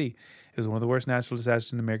more of the city. It was one of the worst natural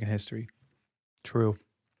disasters in American history. True.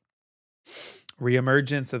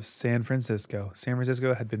 Reemergence of San Francisco. San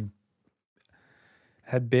Francisco had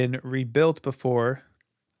been rebuilt before,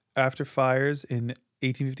 after fires in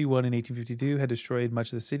 1851 and 1852 had destroyed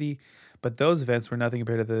much of the city, but those events were nothing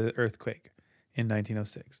compared to the earthquake in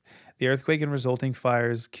 1906. The earthquake and resulting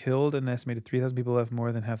fires killed an estimated 3,000 people, left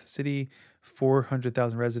more than half the city.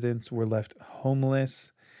 400,000 residents were left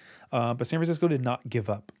homeless. But San Francisco did not give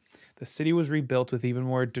up. The city was rebuilt with even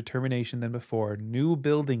more determination than before. New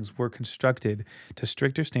buildings were constructed to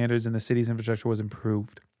stricter standards, and the city's infrastructure was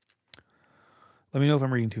improved. Let me know if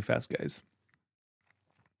I'm reading too fast, guys.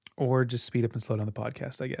 Or just speed up and slow down the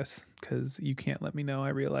podcast, I guess, because you can't let me know, I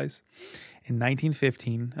realize. In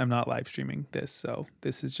 1915, I'm not live streaming this, so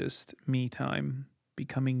this is just me time,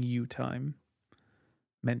 becoming you time,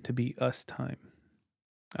 meant to be us time.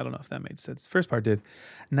 I don't know if that made sense. First part did.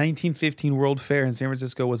 1915 World Fair in San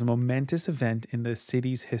Francisco was a momentous event in the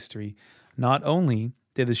city's history. Not only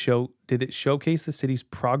did it showcase the city's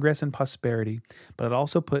progress and prosperity, but it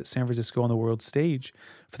also put San Francisco on the world stage.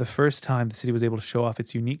 For the first time, the city was able to show off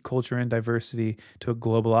its unique culture and diversity to a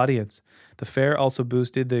global audience. The fair also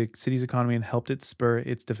boosted the city's economy and helped it spur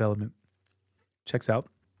its development. Checks out.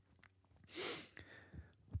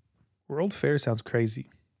 World Fair sounds crazy.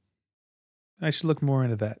 I should look more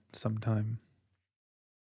into that sometime.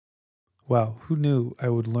 Wow, who knew I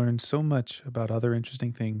would learn so much about other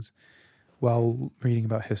interesting things while reading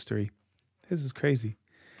about history? This is crazy.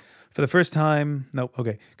 For the first time,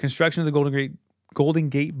 construction of the Golden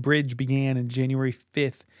Gate Bridge began on January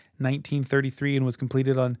 5th, 1933, and was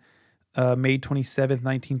completed on May 27th,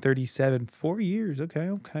 1937. 4 years.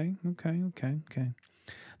 Okay.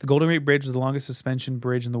 The Golden Gate Bridge was the longest suspension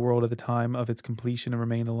bridge in the world at the time of its completion and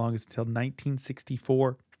remained the longest until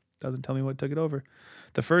 1964. Doesn't tell me what took it over.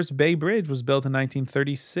 The first Bay Bridge was built in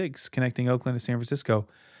 1936, connecting Oakland to San Francisco.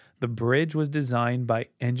 The bridge was designed by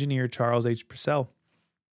engineer Charles H. Purcell.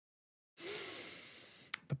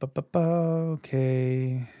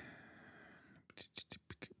 Okay.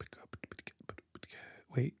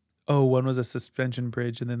 Wait. Oh, one was a suspension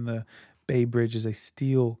bridge, and then the Bay Bridge is a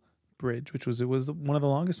steel bridge, it was one of the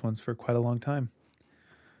longest ones for quite a long time,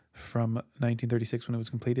 from 1936 when it was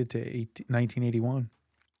completed to 1981.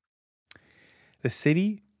 The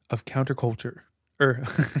city of counterculture.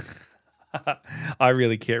 I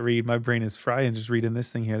really can't read. My brain is frying just reading this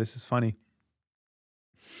thing here. This is funny.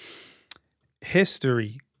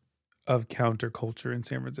 History of counterculture in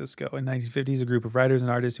San Francisco. In 1950s, a group of writers and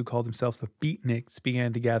artists who called themselves the Beatniks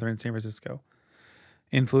began to gather in San Francisco.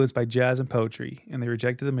 influenced by jazz and poetry, and they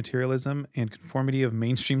rejected the materialism and conformity of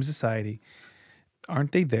mainstream society.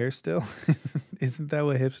 Aren't they there still? Isn't that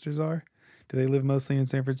what hipsters are? Do they live mostly in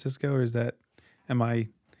San Francisco, or is that am I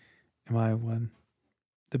one?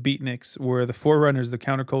 The beatniks were the forerunners of the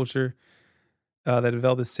counterculture that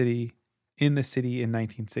developed the city in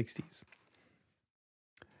 1960s.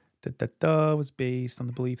 Was based on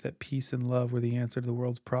the belief that peace and love were the answer to the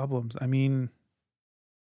world's problems. I mean,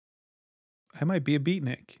 I might be a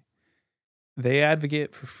beatnik. They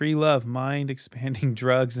advocate for free love, mind expanding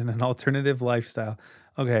drugs, and an alternative lifestyle.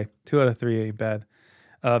 Okay, 2 out of 3 ain't bad.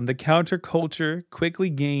 The counterculture quickly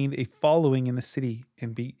gained a following in the city,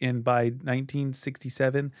 and by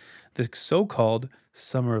 1967, the so-called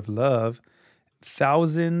Summer of Love,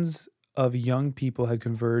 thousands of young people had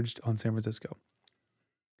converged on San Francisco.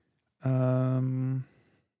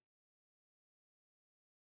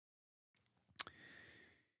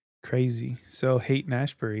 Crazy. So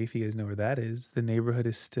Haight-Ashbury, if you guys know where that is, the neighborhood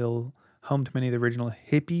is still home to many of the original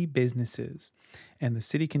hippie businesses, and the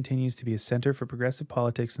city continues to be a center for progressive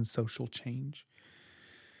politics and social change.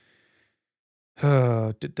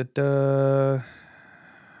 Okay,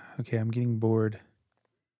 I'm getting bored.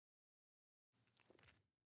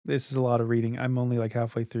 This is a lot of reading. I'm only like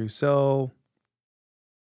halfway through. So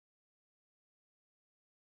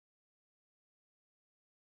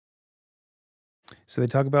they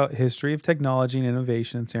talk about history of technology and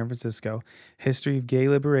innovation in San Francisco, history of gay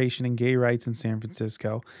liberation and gay rights in San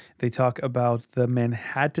Francisco. They talk about the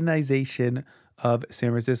Manhattanization of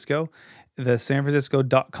San Francisco, the San Francisco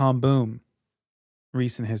 .com boom,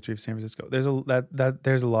 recent history of San Francisco. There's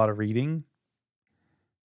a lot of reading.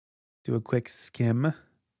 Do a quick skim.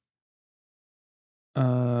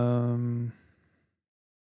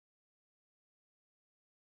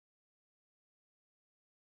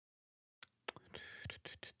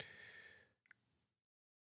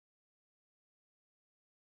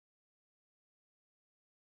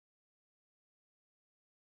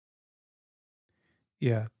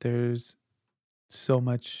 Yeah, there's so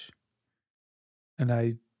much, and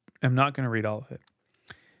I am not going to read all of it.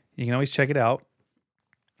 You can always check it out.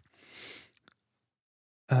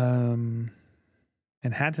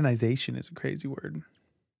 Manhattanization is a crazy word.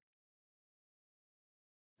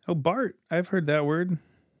 Oh, BART. I've heard that word.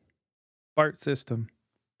 BART system.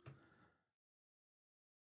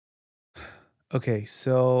 Okay,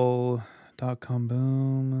 so .com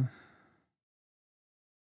boom,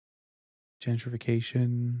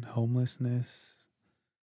 gentrification, homelessness,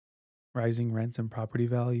 rising rents and property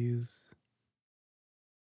values,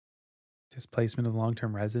 displacement of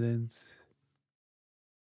long-term residents,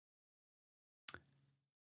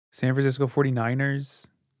 San Francisco 49ers.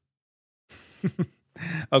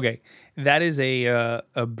 Okay, that is a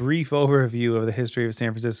brief overview of the history of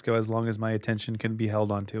San Francisco, as long as my attention can be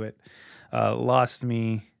held onto it. Lost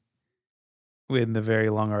me in the very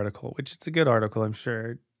long article, which it's a good article, I'm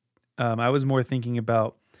sure. I was more thinking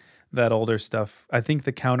about that older stuff. I think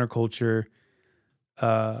the counterculture,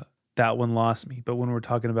 that one lost me. But when we're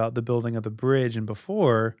talking about the building of the bridge and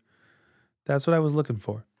before, that's what I was looking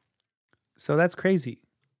for. So that's crazy.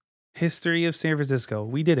 History of San Francisco.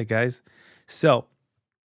 We did it, guys. So,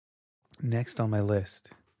 next on my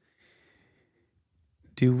list.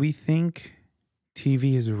 Do we think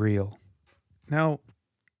TV is real? Now,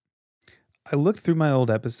 I looked through my old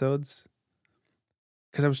episodes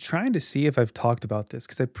because I was trying to see if I've talked about this,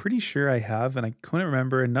 because I'm pretty sure I have, and I couldn't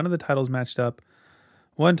remember, and none of the titles matched up.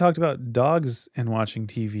 One talked about dogs and watching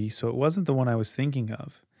TV, so it wasn't the one I was thinking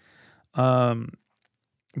of.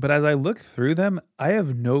 But as I look through them, I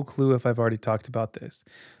have no clue if I've already talked about this.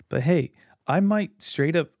 But hey, I might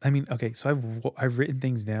straight up. I mean, okay, so I've written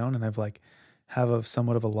things down, and I've have a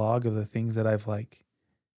somewhat of a log of the things that I've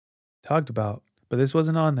talked about. But this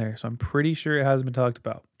wasn't on there, so I'm pretty sure it hasn't been talked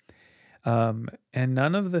about. And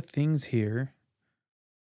none of the things here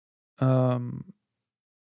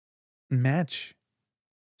match.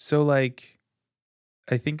 So I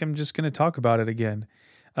think I'm just gonna talk about it again.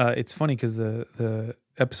 It's funny because the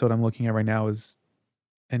episode I'm looking at right now is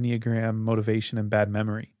Enneagram, motivation, and bad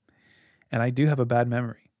memory. And I do have a bad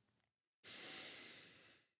memory.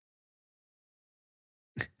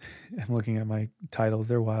 I'm looking at my titles.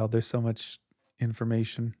 They're wild. There's so much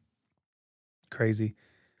information. Crazy.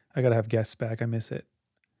 I gotta have guests back. I miss it.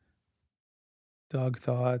 Dog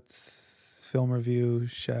thoughts, film review,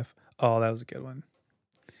 chef. Oh, that was a good one.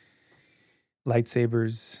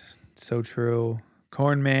 Lightsabers. So true.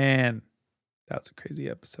 Corn Man. That's a crazy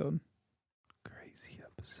episode.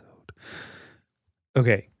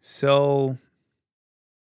 Okay, so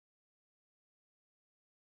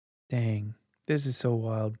dang, this is so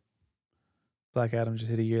wild. Black Adam just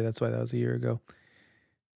hit a year. That's why that was a year ago.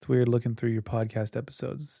 It's weird looking through your podcast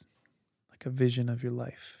episodes, like a vision of your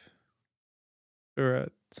life or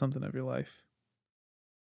something of your life.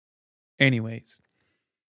 Anyways,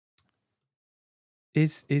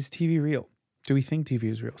 is TV real? Do we think TV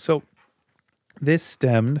is real? So this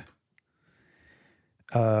stemmed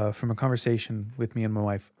from a conversation with me and my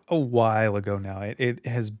wife a while ago now. It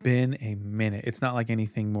has been a minute. It's not like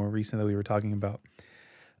anything more recent that we were talking about.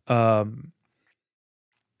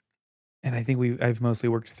 And I think I've mostly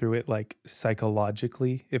worked through it like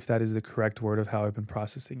psychologically, if that is the correct word of how I've been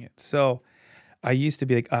processing it. So I used to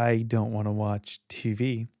be like, I don't want to watch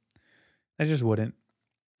TV. I just wouldn't.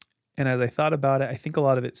 And as I thought about it, I think a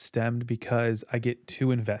lot of it stemmed because I get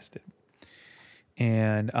too invested.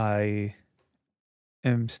 And I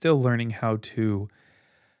am still learning how to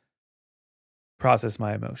process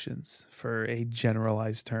my emotions, for a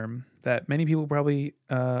generalized term that many people probably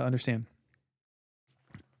understand.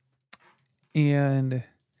 And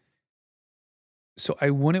so I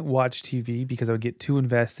wouldn't watch TV because I would get too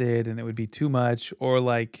invested and it would be too much, or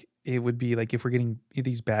like it would be like if we're getting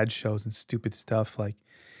these bad shows and stupid stuff, like,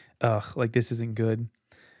 ugh, like this isn't good.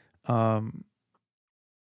 Um,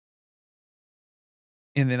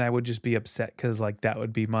 and then I would just be upset because like that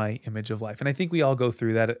would be my image of life. And I think we all go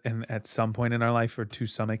through that at some point in our life, or to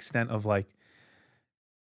some extent, of like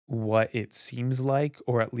what it seems like,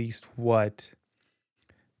 or at least what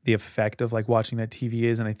the effect of like watching that TV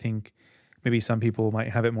is. And I think maybe some people might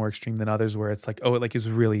have it more extreme than others, where it's like, oh, it like is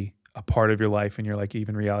really a part of your life, and you're like,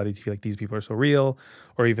 even reality TV, like these people are so real.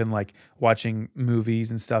 Or even like watching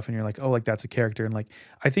movies and stuff, and you're like, oh, like that's a character. And like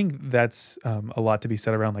I think that's a lot to be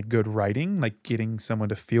said around like good writing, like getting someone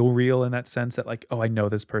to feel real in that sense, that like, oh, I know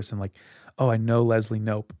this person, like, oh, I know Leslie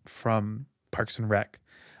Knope from Parks and Rec,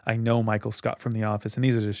 I know Michael Scott from The Office. And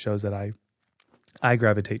these are just shows that I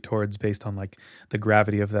gravitate towards based on like the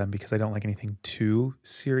gravity of them, because I don't like anything too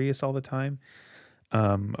serious all the time,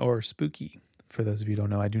 or spooky. For those of you who don't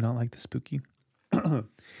know, I do not like the spooky.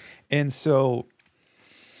 And so,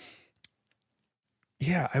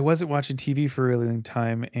 yeah, I wasn't watching TV for a really long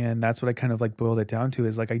time, and that's what I kind of like boiled it down to,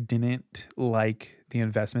 is like I didn't like the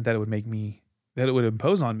investment that it would make me, that it would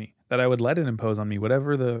impose on me, that I would let it impose on me,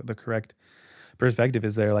 whatever the correct perspective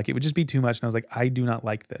is there. Like it would just be too much, and I was like, I do not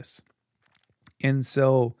like this. And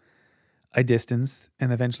so I distanced,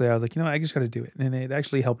 and eventually I was like, I just got to do it. And it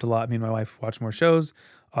actually helped a lot. Me and my wife watched more shows.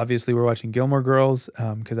 Obviously, we're watching Gilmore Girls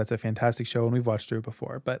because that's a fantastic show, and we've watched through it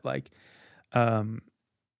before. But like, um,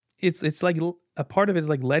 it's like a part of it is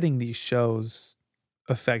like letting these shows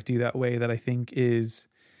affect you that way, that I think is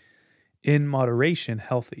in moderation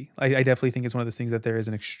healthy. I definitely think it's one of those things that there is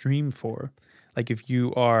an extreme for. Like if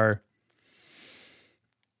you are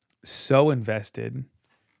so invested,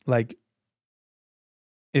 like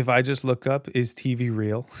if I just look up, is TV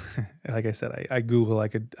real? Like I said, I Google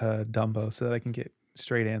like a Dumbo so that I can get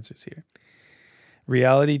straight answers here.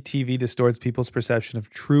 Reality TV distorts people's perception of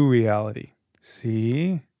true reality.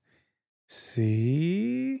 See?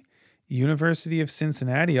 University of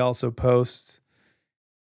Cincinnati also posts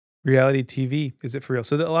reality TV. Is it for real?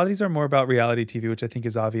 So a lot of these are more about reality TV, which I think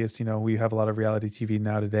is obvious. We have a lot of reality TV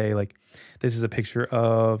now today. Like this is a picture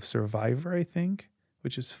of Survivor, I think,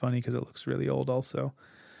 which is funny because it looks really old also.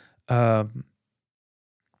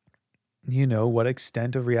 What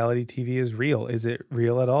extent of reality TV is real? Is it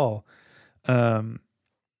real at all? What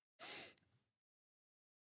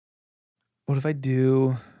if I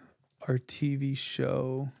do our TV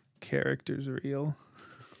show characters real?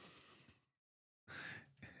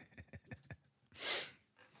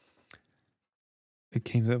 It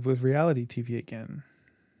came up with reality TV again.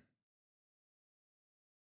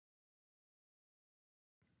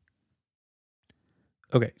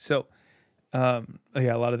 Okay, so yeah,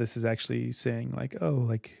 a lot of this is actually saying like, oh,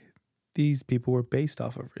 like these people were based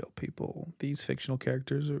off of real people. These fictional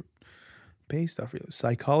characters are based off real.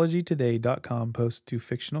 Psychologytoday.com posts, do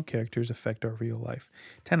fictional characters affect our real life?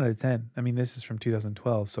 10 out of 10. I mean, this is from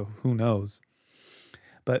 2012, so who knows?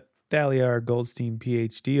 But Thalia R. Goldstein,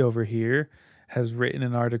 PhD over here, has written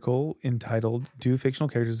an article entitled, Do Fictional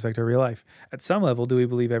Characters Affect Our Real Life? At some level, do we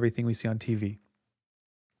believe everything we see on TV?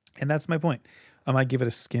 And that's my point. I might give it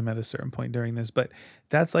a skim at a certain point during this, but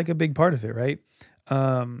that's like a big part of it, right?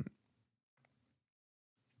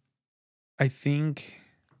 I think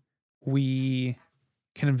we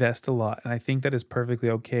can invest a lot, and I think that is perfectly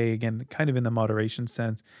okay, again, kind of in the moderation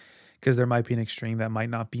sense, because there might be an extreme that might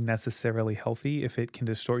not be necessarily healthy if it can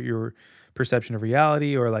distort your perception of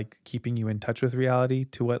reality, or like keeping you in touch with reality,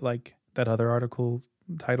 to what like that other article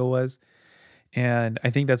title was. And I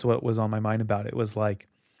think that's what was on my mind about it, was like,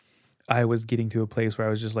 I was getting to a place where I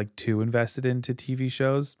was just like too invested into TV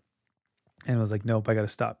shows, and I was like, nope, I got to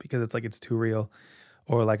stop because it's like it's too real,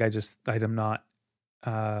 or like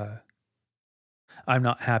uh I'm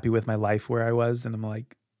not happy with my life where I was, and I'm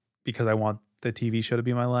like, because I want the TV show to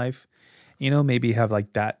be my life, maybe have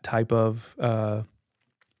like that type of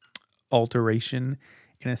alteration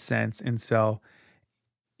in a sense. And so,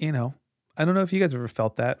 I don't know if you guys ever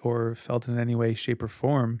felt that or felt in any way, shape, or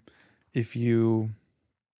form if you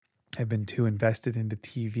have been too invested into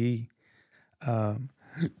TV. Um,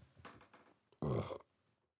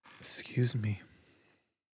 excuse me.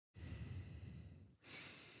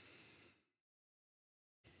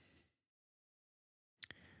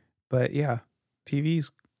 But yeah,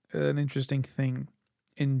 TV's an interesting thing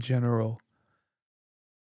in general.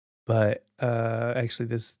 But actually,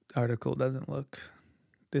 this article doesn't look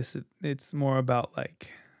this. It's more about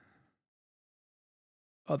like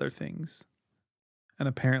other things, and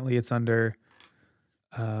apparently, it's under.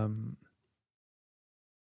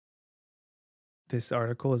 This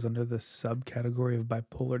article is under the subcategory of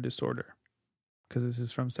bipolar disorder because this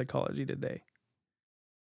is from Psychology Today.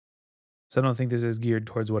 So I don't think this is geared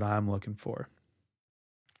towards what I'm looking for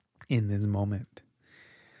in this moment.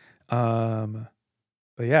 But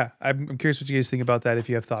yeah, I'm curious what you guys think about that. If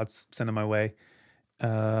you have thoughts, send them my way.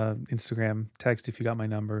 Instagram, text if you got my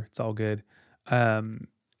number. It's all good.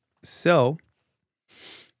 So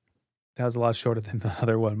that was a lot shorter than the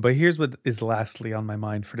other one. But here's what is lastly on my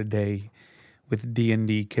mind for today with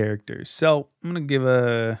D&D characters. So I'm going to give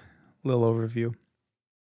a little overview,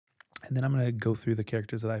 and then I'm going to go through the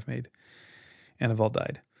characters that I've made and have all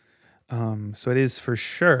died. So it is for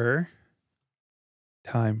sure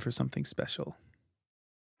time for something special.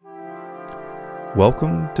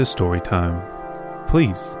 Welcome to story time.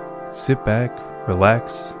 Please sit back,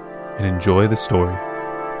 relax, and enjoy the story.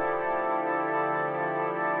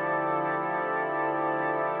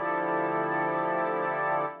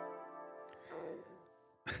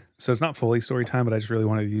 So it's not fully story time, but I just really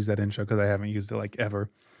wanted to use that intro because I haven't used it like ever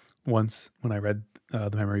once when I read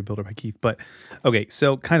The Memory Builder by Keith. But okay,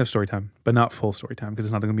 so kind of story time, but not full story time because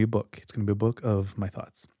it's not going to be a book. It's going to be a book of my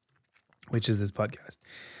thoughts, which is this podcast.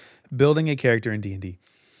 Building a character in D&D.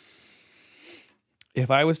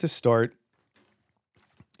 If I was to start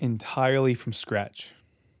entirely from scratch,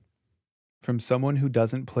 from someone who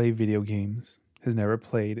doesn't play video games, has never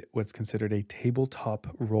played what's considered a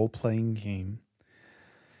tabletop role-playing game,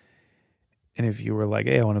 and if you were like,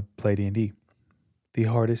 hey, I want to play D&D, the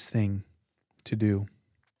hardest thing to do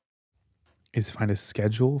is find a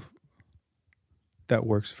schedule that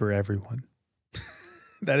works for everyone.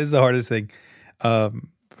 That is the hardest thing,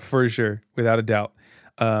 for sure, without a doubt.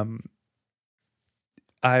 I'm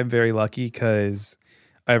very lucky because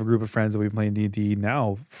I have a group of friends that we've been playing D&D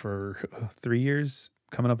now for 3 years,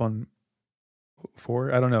 coming up on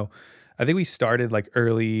 4. I don't know. I think we started like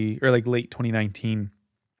early or like late 2019.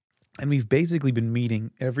 And we've basically been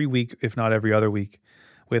meeting every week, if not every other week,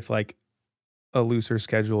 with like a looser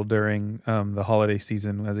schedule during the holiday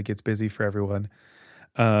season as it gets busy for everyone.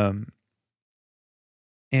 And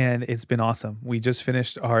it's been awesome. We just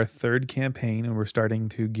finished our 3rd campaign and we're starting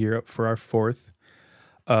to gear up for our 4th.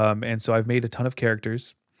 And so I've made a ton of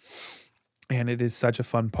characters, and it is such a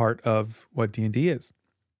fun part of what D&D is.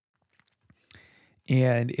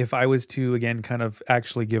 And if I was to, again, kind of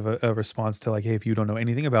actually give a response to like, hey, if you don't know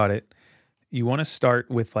anything about it, you want to start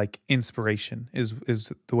with like inspiration is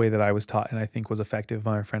the way that I was taught and I think was effective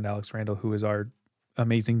by my friend Alex Randall, who is our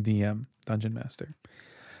amazing DM, Dungeon Master.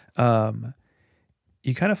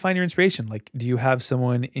 You kind of find your inspiration. Like, do you have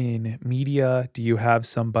someone in media? Do you have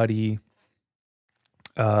somebody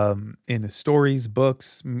in the stories,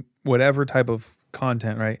 books, whatever type of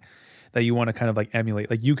content, right? That you want to kind of like emulate.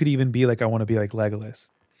 Like you could even be like, I want to be like Legolas.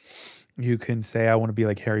 You can say, I want to be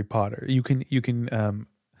like Harry Potter. You can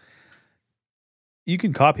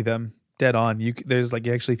copy them dead on. There's like,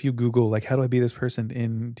 actually, if you Google like, how do I be this person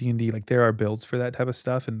in D&D? Like there are builds for that type of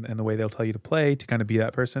stuff and the way they'll tell you to play to kind of be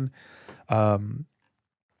that person,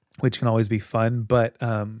 which can always be fun. But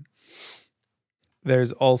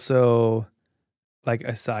there's also like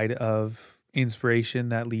a side of inspiration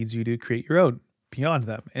that leads you to create your own beyond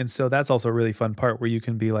them. And so that's also a really fun part where you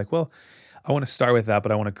can be like, well, I want to start with that,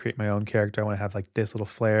 but I want to create my own character. I want to have like this little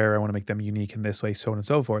flair. I want to make them unique in this way, so on and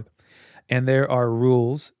so forth. And there are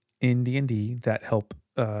rules in D&D that help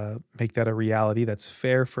make that a reality that's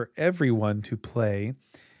fair for everyone to play,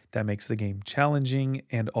 that makes the game challenging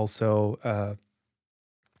and also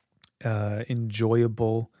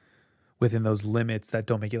enjoyable within those limits that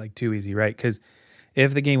don't make it like too easy, right? Because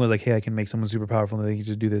if the game was like, hey, I can make someone super powerful and they can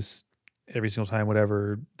just do this every single time,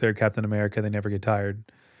 whatever, they're Captain America, they never get tired.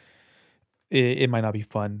 it might not be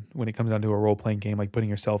fun when it comes down to a role-playing game, like putting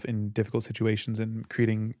yourself in difficult situations and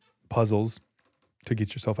creating puzzles to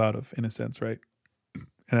get yourself out of, in a sense, right?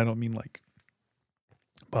 And I don't mean like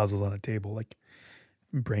puzzles on a table, like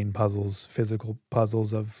brain puzzles, physical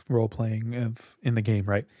puzzles of role-playing of in the game,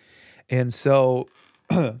 right? And so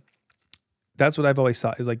that's what I've always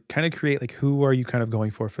thought is like kind of create like who are you kind of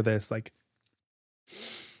going for this, like,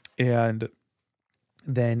 and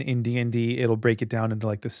then in D&D it'll break it down into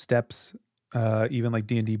like the steps, even like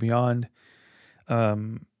D&D Beyond,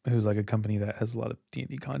 who's like a company that has a lot of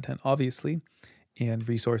D&D content, obviously, and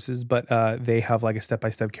resources, but they have like a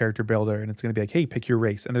step-by-step character builder, and it's going to be like, hey, pick your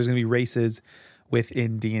race, and there's going to be races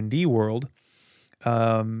within D&D world,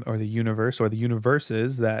 or the universe or the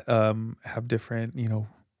universes that have different,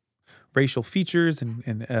 racial features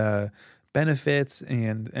and benefits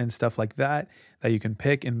and stuff like that you can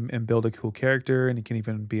pick and build a cool character, and it can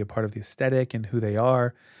even be a part of the aesthetic and who they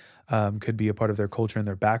are. Could be a part of their culture and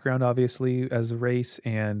their background, obviously, as a race.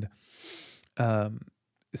 And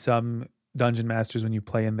some dungeon masters, when you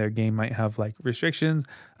play in their game, might have like restrictions.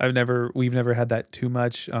 We've never had that too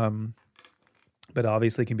much. But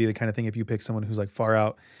obviously can be the kind of thing, if you pick someone who's like far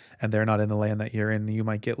out and they're not in the land that you're in, you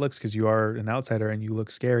might get looks because you are an outsider and you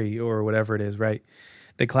look scary or whatever it is, right?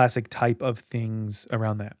 The classic type of things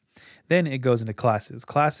around that. Then it goes into classes.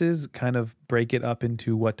 Classes kind of break it up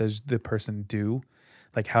into what does the person do?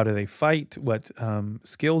 Like how do they fight? What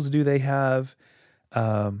skills do they have?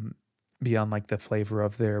 Beyond like the flavor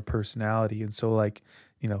of their personality. And so like,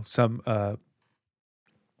 some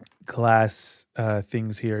class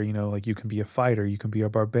things here, like you can be a fighter, you can be a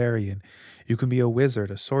barbarian, you can be a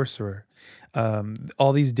wizard, a sorcerer,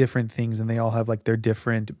 all these different things, and they all have like their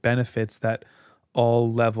different benefits that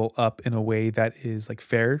all level up in a way that is like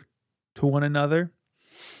fair to one another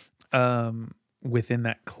within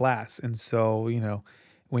that class. And so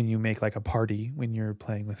when you make like a party, when you're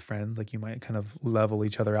playing with friends, like you might kind of level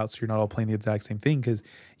each other out so you're not all playing the exact same thing, because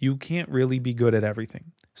you can't really be good at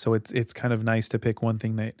everything. So it's kind of nice to pick one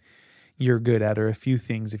thing that you're good at, or a few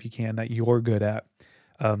things if you can that you're good at,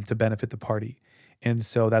 to benefit the party. And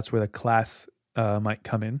so that's where the class might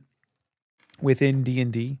come in within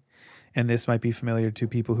D&D. And this might be familiar to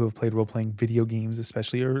people who have played role-playing video games,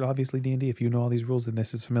 especially, or obviously D&D. If you know all these rules, then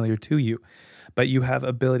this is familiar to you. But you have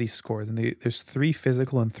ability scores, and there's 3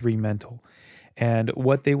 physical and 3 mental. And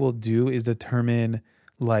what they will do is determine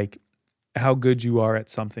like how good you are at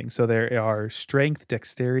something. So there are strength,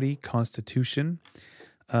 dexterity, constitution,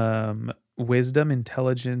 wisdom,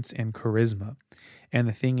 intelligence, and charisma. And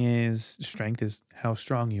the thing is, strength is how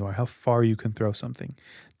strong you are, how far you can throw something.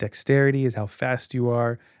 Dexterity is how fast you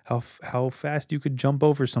are, how fast you could jump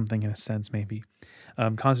over something, in a sense, maybe.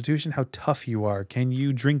 Constitution, how tough you are. Can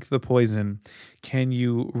you drink the poison? Can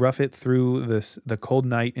you rough it through the cold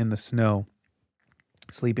night in the snow,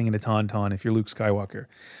 sleeping in a tauntaun if you're Luke Skywalker?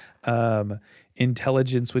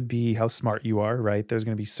 Intelligence would be how smart you are, right? There's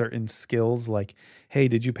going to be certain skills like, hey,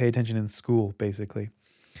 did you pay attention in school, basically?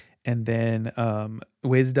 And then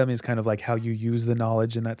wisdom is kind of like how you use the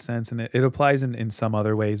knowledge in that sense. And it applies in some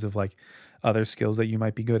other ways of like other skills that you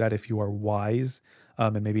might be good at if you are wise,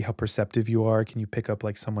 and maybe how perceptive you are. Can you pick up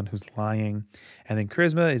like someone who's lying? And then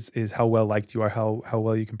charisma is how well liked you are, how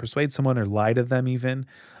well you can persuade someone or lie to them even,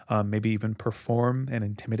 maybe even perform and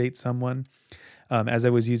intimidate someone. As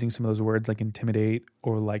I was using some of those words like intimidate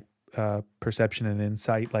or like perception and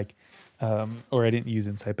insight, like, or I didn't use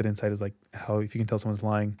insight, but insight is like how if you can tell someone's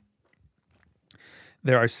lying.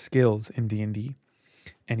 There are skills in D&D,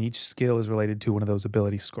 and each skill is related to one of those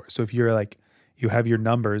ability scores. So if you're like, you have your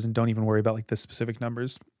numbers, and don't even worry about like the specific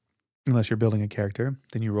numbers unless you're building a character,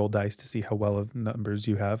 then you roll dice to see how well of numbers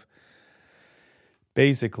you have.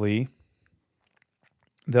 Basically,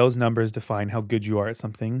 those numbers define how good you are at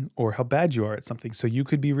something or how bad you are at something. So you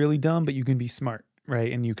could be really dumb, but you can be smart,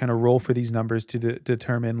 right? And you kind of roll for these numbers to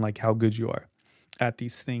determine like how good you are at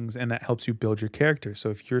these things, and that helps you build your character.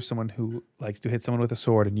 So if you're someone who likes to hit someone with a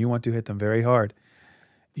sword and you want to hit them very hard,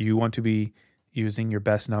 you want to be using your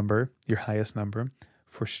best number, your highest number,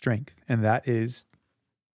 for strength. And that is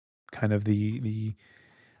kind of the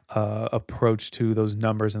approach to those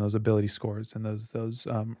numbers and those ability scores and those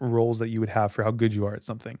roles that you would have for how good you are at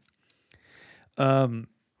something. From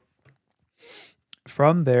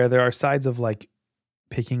there are sides of like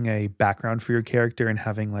picking a background for your character and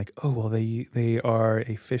having like, oh, well, they are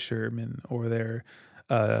a fisherman, or they're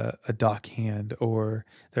a dockhand, or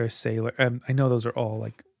they're a sailor. I know those are all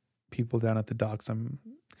like people down at the docks.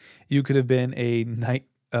 You could have been a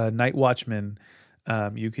night watchman.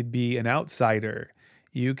 You could be an outsider.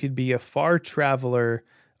 You could be a far traveler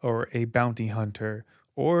or a bounty hunter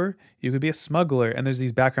Or you could be a smuggler, and there's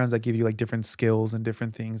these backgrounds that give you like different skills and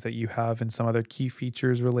different things that you have, and some other key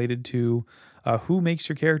features related to who makes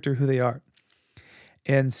your character who they are.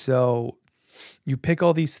 And so you pick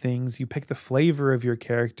all these things, you pick the flavor of your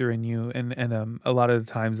character, and a lot of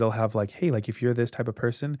the times they'll have like, hey, like if you're this type of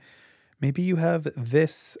person, maybe you have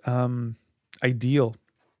this ideal.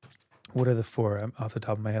 What are the four? I'm off the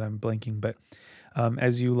top of my head, I'm blanking, but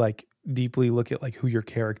as you like deeply look at like who your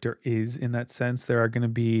character is in that sense, there are going to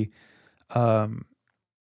be um,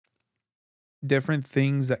 different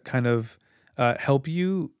things that kind of help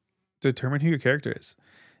you determine who your character is.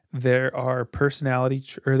 There are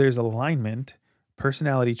there's alignment,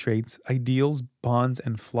 personality traits, ideals, bonds,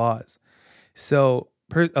 and flaws. So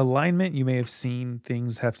alignment, you may have seen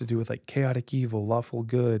things have to do with like chaotic evil, lawful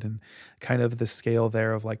good, and kind of the scale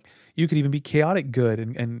there of like, you could even be chaotic good.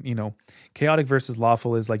 And chaotic versus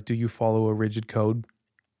lawful is like, do you follow a rigid code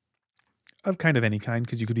of kind of any kind?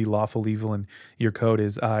 Because you could be lawful evil and your code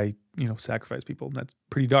is, sacrifice people. That's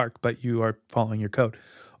pretty dark, but you are following your code.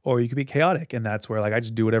 Or you could be chaotic, and that's where like, I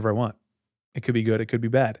just do whatever I want. It could be good, it could be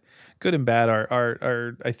bad. Good and bad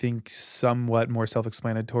are I think somewhat more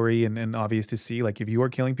self-explanatory and obvious to see. Like if you are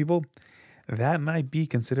killing people, that might be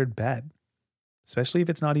considered bad, especially if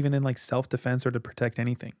it's not even in like self-defense or to protect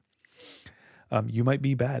anything. You might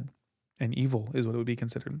be bad, and evil is what it would be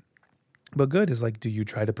considered. But good is like, do you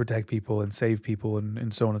try to protect people and save people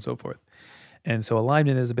and so on and so forth. And so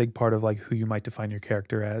alignment is a big part of like who you might define your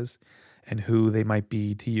character as and who they might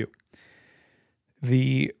be to you.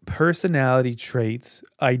 The personality traits,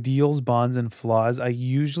 ideals, bonds, and flaws, I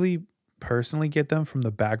usually personally get them from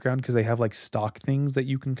the background because they have like stock things that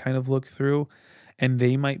you can kind of look through. And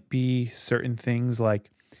they might be certain things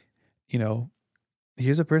like,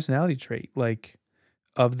 here's a personality trait like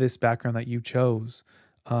of this background that you chose.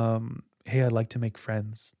 Hey, I'd like to make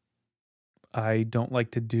friends. I don't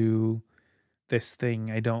like to do this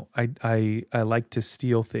thing. I like to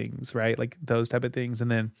steal things, right? Like those type of things.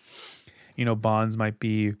 And then bonds might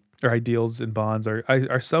be, or ideals and bonds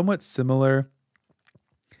are somewhat similar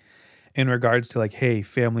in regards to like, hey,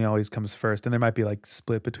 family always comes first. And there might be like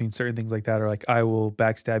split between certain things like that, or like, I will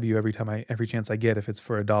backstab you every chance I get if it's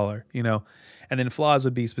for $1, and then flaws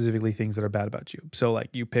would be specifically things that are bad about you. So like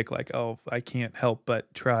you pick like, oh, I can't help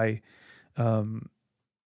but try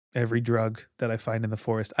every drug that I find in the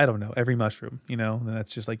forest. I don't know, every mushroom, and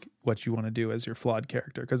that's just like what you want to do as your flawed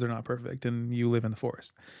character because they're not perfect and you live in the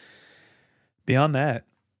forest. Beyond that,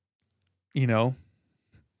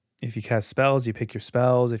 if you cast spells, you pick your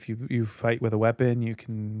spells. If you fight with a weapon, you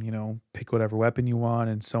can, pick whatever weapon you want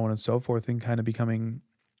and so on and so forth, and kind of becoming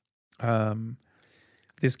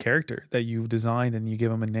this character that you've designed, and you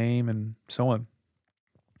give them a name and so on.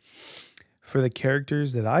 For the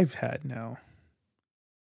characters that I've had now,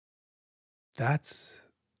 that's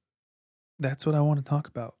what I want to talk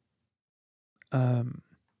about.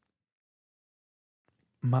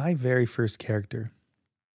 My very first character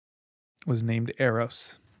was named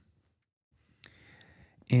Eros.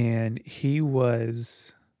 And he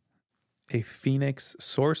was a phoenix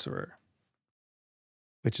sorcerer,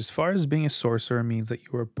 which as far as being a sorcerer means that you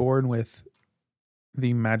were born with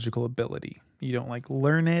the magical ability. You don't like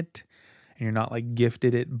learn it, and you're not like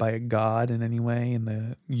gifted it by a god in any way in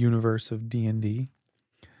the universe of DnD.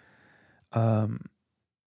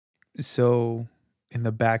 So in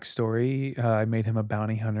the backstory, I made him a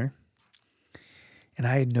bounty hunter, and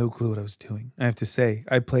I had no clue what I was doing. I have to say,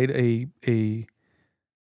 I played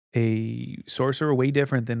a sorcerer way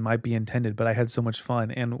different than might be intended, but I had so much fun.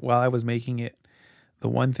 And while I was making it, the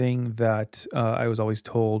one thing that I was always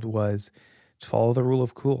told was follow the rule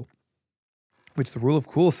of cool, which the rule of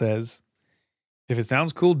cool says, if it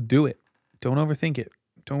sounds cool, do it. Don't overthink it.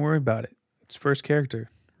 Don't worry about it. It's first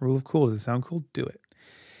character. Rule of cool. Does it sound cool? Do it.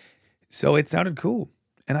 So it sounded cool,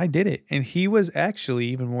 and I did it. And he was actually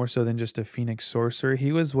even more so than just a phoenix sorcerer.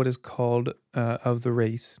 He was what is called of the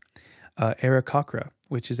race Aarakocra,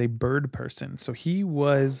 which is a bird person. So he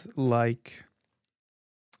was like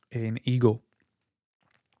an eagle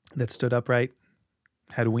that stood upright,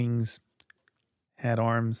 had wings, had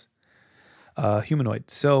arms,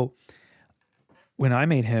 humanoid. So when I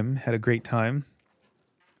made him, had a great time.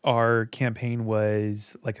 Our campaign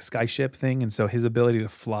was like a skyship thing, and so his ability to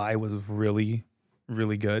fly was really,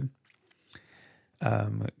 really good.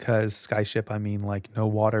 Because skyship, I mean like no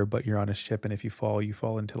water, but you're on a ship, and if you fall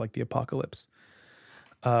into like the apocalypse.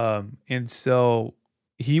 And so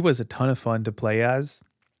he was a ton of fun to play as.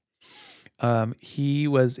 He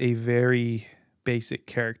was a very basic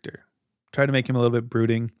character. Tried to make him a little bit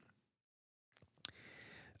brooding.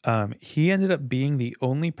 He ended up being the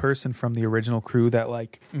only person from the original crew that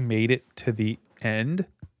like made it to the end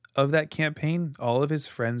of that campaign, all of his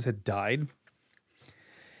friends had died.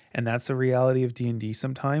 And that's the reality of D&D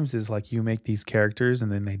sometimes, is like you make these characters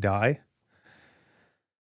and then they die.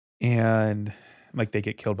 And like they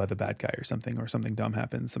get killed by the bad guy or something dumb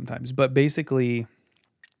happens sometimes. But basically,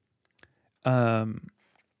 yeah,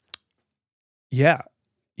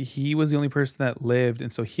 he was the only person that lived.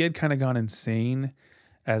 And so he had kind of gone insane,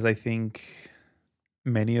 as I think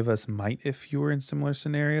many of us might if you were in similar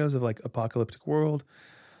scenarios of like apocalyptic world,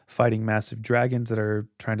 fighting massive dragons that are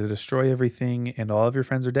trying to destroy everything, and all of your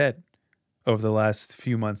friends are dead over the last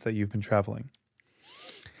few months that you've been traveling.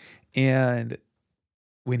 And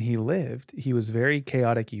when he lived, he was very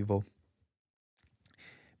chaotic evil.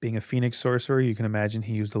 Being a phoenix sorcerer, you can imagine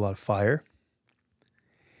he used a lot of fire.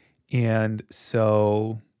 And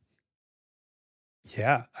so,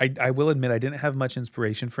 yeah, I will admit I didn't have much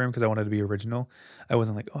inspiration for him because I wanted to be original. I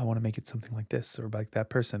wasn't like, oh, I want to make it something like this or like that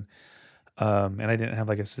person. And I didn't have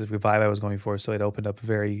like a specific vibe I was going for. So it opened up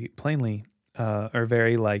very plainly, or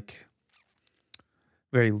very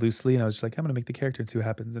loosely. And I was just like, I'm going to make the character and see what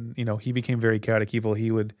happens. And, he became very chaotic evil. He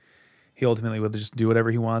ultimately would just do whatever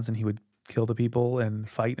he wants, and he would kill the people and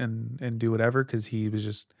fight and do whatever, because he was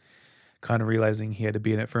just kind of realizing he had to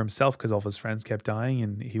be in it for himself because all of his friends kept dying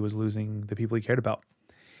and he was losing the people he cared about.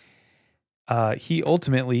 He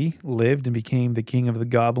ultimately lived and became the king of the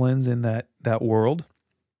goblins in that world.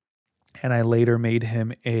 And I later made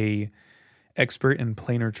him a expert in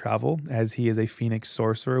planar travel, as he is a phoenix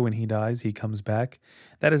sorcerer. When he dies, he comes back.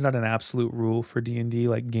 That is not an absolute rule for D&D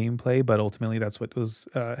like gameplay, but ultimately that's what was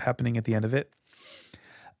happening at the end of it.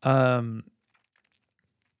 And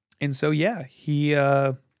so yeah, he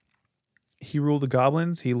ruled the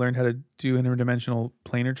goblins. He learned how to do interdimensional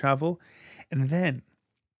planar travel. And then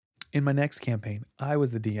in my next campaign, I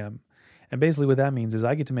was the DM. And basically what that means is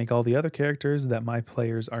I get to make all the other characters that my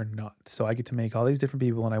players are not. So I get to make all these different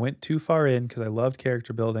people, and I went too far in because I loved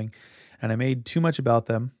character building and I made too much about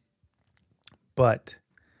them. But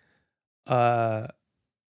I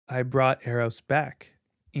brought Eros back,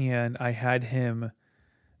 and I had him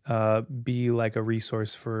be like a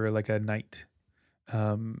resource for like a knight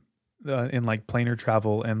in like planar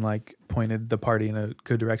travel, and like pointed the party in a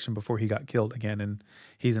good direction before he got killed again, and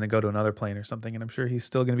he's going to go to another plane or something, and I'm sure he's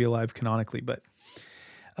still going to be alive canonically, but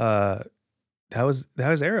that was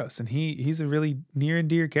Eros, and he's a really near and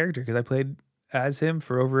dear character because I played as him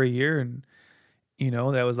for over a year, and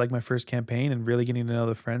that was like my first campaign, and really getting to know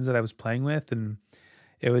the friends that I was playing with, and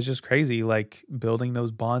it was just crazy, like building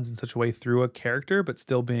those bonds in such a way through a character, but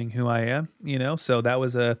still being who I am, so that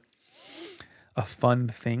was a fun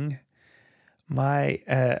thing. My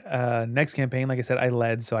next campaign, like I said, I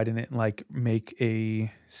led, so I didn't like make a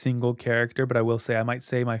single character, but I will say, I might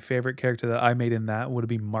say my favorite character that I made in that would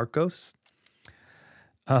be Marcos.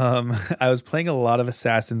 I was playing a lot of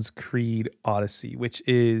Assassin's Creed Odyssey, which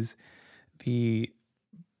is the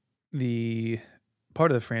part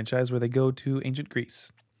of the franchise where they go to ancient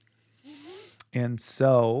Greece. And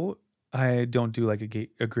so I don't do like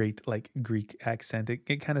a great like Greek accent.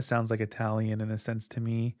 It kind of sounds like Italian in a sense to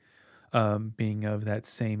me. Being of that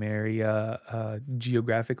same area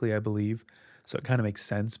geographically, I believe. So it kind of makes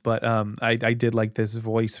sense. But I did like this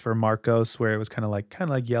voice for Marcos where it was kind of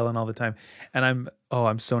like yelling all the time. And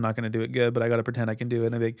I'm so not going to do it good, but I got to pretend I can do it.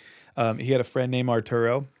 And I think he had a friend named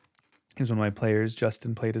Arturo. He was one of my players.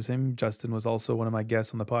 Justin played as him. Justin was also one of my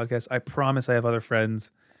guests on the podcast. I promise I have other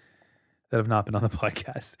friends that have not been on the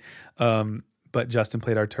podcast. But Justin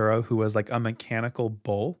played Arturo, who was like a mechanical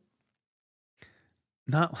bull.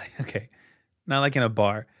 Not like in a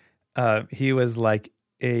bar. He was like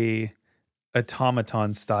a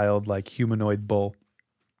automaton styled like humanoid bull,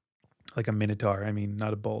 like a minotaur. I mean,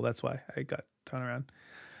 not a bull. That's why I got thrown around.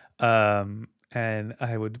 And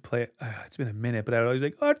I would play. It's been a minute, but I would always be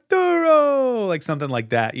like Arturo, like something like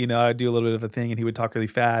that. I'd do a little bit of a thing, and he would talk really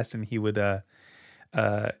fast, and he would have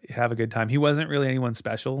a good time. He wasn't really anyone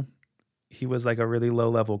special. He was like a really low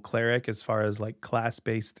level cleric as far as like class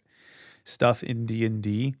based stuff in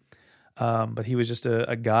D&D. But he was just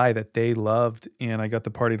a guy that they loved, and I got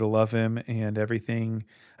the party to love him and everything.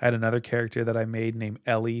 I had another character that I made named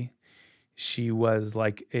Ellie. She was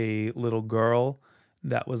like a little girl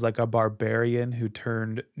that was like a barbarian who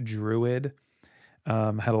turned druid.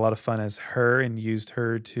 Had a lot of fun as her, and used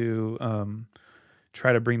her to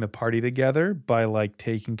try to bring the party together by like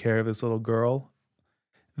taking care of this little girl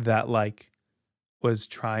that like was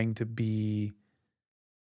trying to be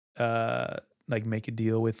like make a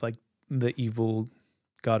deal with like the evil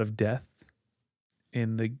god of death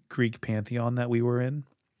in the Greek pantheon that we were in,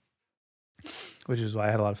 which is why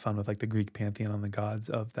I had a lot of fun with like the Greek pantheon on the gods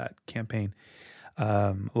of that campaign.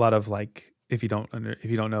 A lot of like if you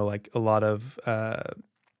don't know like a lot of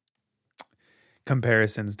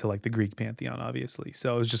comparisons to like the Greek pantheon, obviously.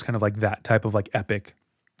 So it was just kind of like that type of like epic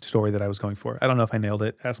story that I was going for. I don't know if I nailed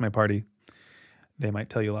it. Ask my party. They might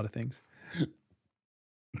tell you a lot of things.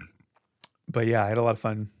 But yeah, I had a lot of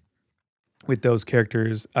fun with those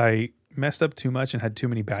characters. I messed up too much and had too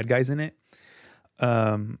many bad guys in it.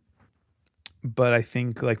 But I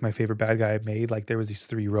think like my favorite bad guy I made, like there was these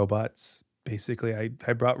 3 robots. Basically,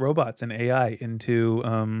 I brought robots and AI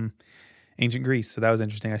into ancient Greece. So that was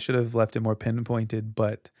interesting. I should have left it more pinpointed,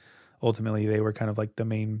 but ultimately they were kind of like the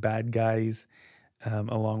main bad guys,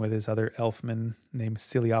 along with his other elfman named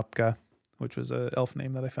Siliopka, which was a elf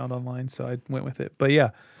name that I found online. So I went with it. But yeah,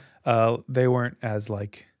 they weren't as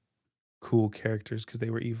like cool characters because they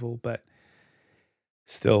were evil, but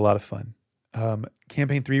still a lot of fun.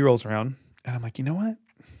 Campaign 3 rolls around and I'm like, you know what?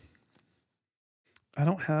 I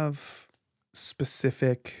don't have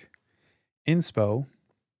specific inspo,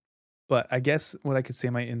 but I guess what I could say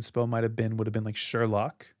my inspo would have been like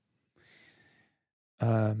Sherlock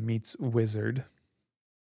meets Wizard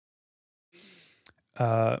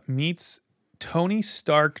meets Tony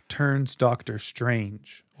Stark turns Doctor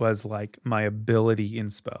Strange was like my ability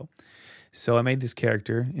inspo. So I made this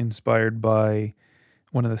character inspired by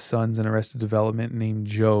one of the sons in Arrested Development named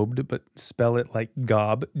Job, but spell it like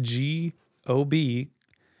Gob, G-O-B.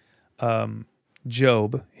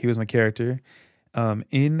 Job, he was my character.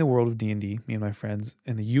 In the world of D&D, me and my friends,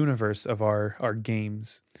 in the universe of our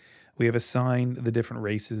games, we have assigned the different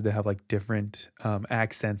races to have like different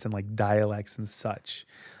accents and like dialects and such.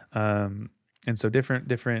 And so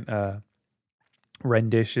different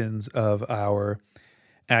renditions of our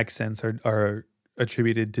accents are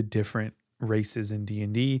attributed to different races in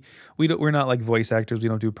D&D. We're not like voice actors. We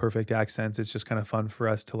don't do perfect accents. It's just kind of fun for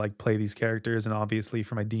us to like play these characters, and obviously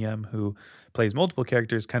for my DM who plays multiple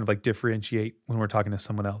characters, kind of like differentiate when we're talking to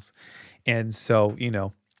someone else. And so,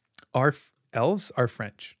 our elves are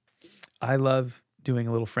French. I love doing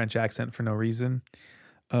a little French accent for no reason.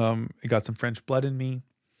 It got some French blood in me.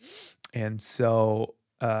 And so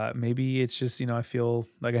maybe it's just, I feel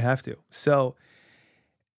like I have to. So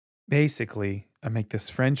basically, I make this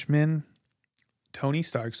Frenchman, Tony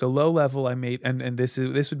Stark. So low level, I made, and this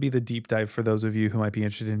would be the deep dive for those of you who might be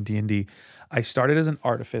interested in D&D. I started as an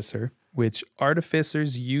artificer, which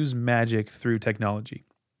artificers use magic through technology.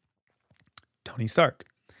 Tony Stark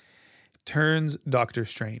turns Doctor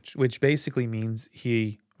Strange, which basically means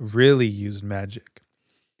he really used magic.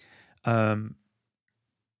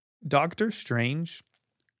 Doctor Strange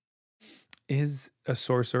is a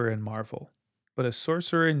sorcerer in Marvel, but a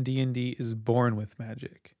sorcerer in D&D is born with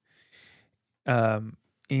magic.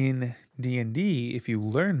 In D&D, if you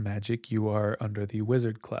learn magic, you are under the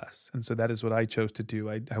wizard class. And so that is what I chose to do.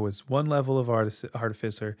 I was one level of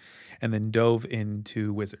artificer and then dove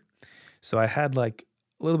into wizard. So I had like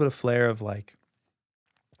a little bit of flair of like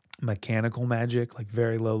mechanical magic, like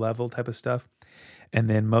very low level type of stuff. And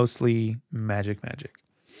then mostly magic.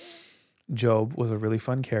 Job was a really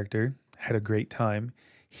fun character, had a great time.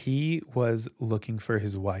 He was looking for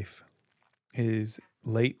his wife, his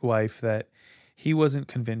late wife that he wasn't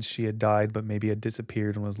convinced she had died, but maybe had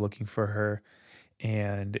disappeared, and was looking for her.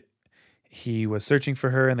 And he was searching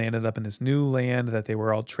for her, and they ended up in this new land that they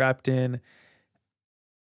were all trapped in.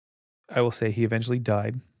 I will say he eventually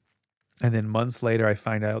died. And then months later, I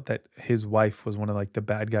find out that his wife was one of like the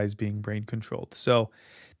bad guys being brain controlled. So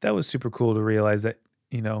that was super cool to realize that,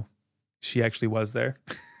 she actually was there.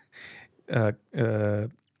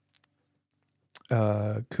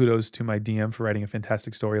 Kudos to my DM for writing a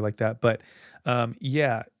fantastic story like that. But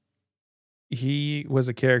yeah, he was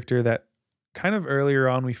a character that kind of earlier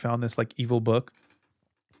on we found this like evil book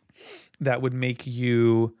that would make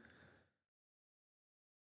you,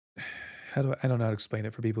 I don't know how to explain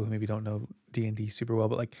it for people who maybe don't know D&D super well,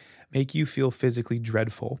 but like make you feel physically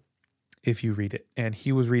dreadful if you read it. And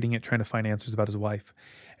he was reading it trying to find answers about his wife.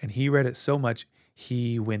 And he read it so much,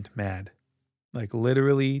 he went mad. Like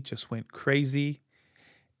literally just went crazy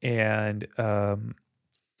and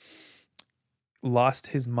lost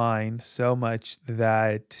his mind so much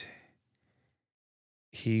that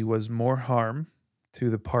he was more harm to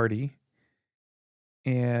the party.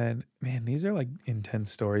 And man, these are like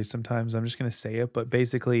intense stories sometimes. I'm just going to say it. But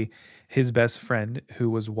basically, his best friend, who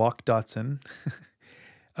was Walk Dotson,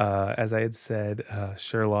 as I had said,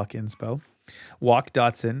 Sherlock inspo, Walk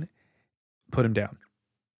Dotson put him down.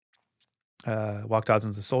 Walk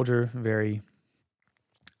Dotson's a soldier, very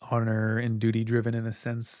honor and duty driven in a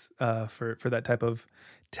sense for that type of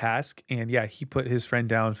task. And yeah, he put his friend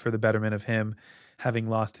down for the betterment of him, having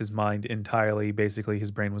lost his mind entirely. Basically, his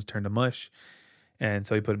brain was turned to mush. And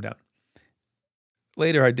so he put him down.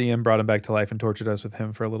 Later, our DM brought him back to life and tortured us with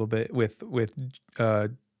him for a little bit with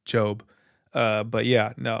Job. But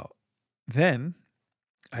yeah, no. Then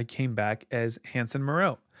I came back as Hanson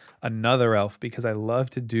Moreau, another elf, because I love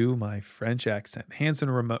to do my French accent.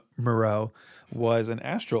 Hanson Moreau was an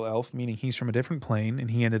astral elf, meaning he's from a different plane, and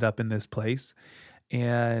he ended up in this place.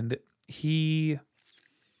 And he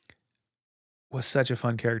was such a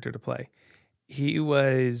fun character to play. He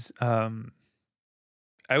was, I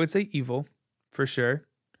would say, evil for sure.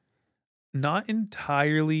 Not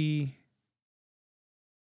entirely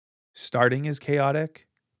starting as chaotic,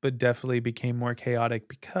 but definitely became more chaotic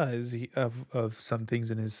because of some things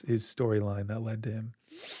in his storyline that led to him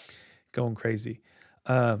going crazy.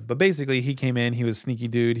 But basically, he came in. He was a sneaky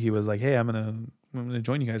dude. He was like, "Hey, I'm gonna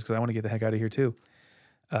join you guys because I want to get the heck out of here too."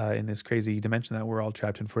 In this crazy dimension that we're all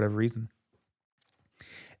trapped in for whatever reason.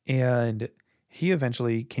 And he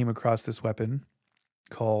eventually came across this weapon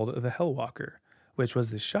called the Hellwalker, which was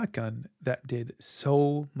this shotgun that did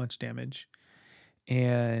so much damage.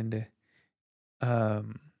 And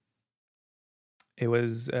it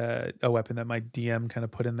was a weapon that my DM kind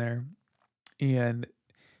of put in there. And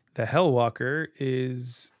the Hellwalker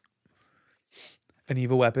is an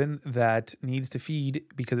evil weapon that needs to feed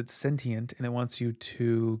because it's sentient and it wants you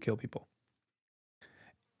to kill people.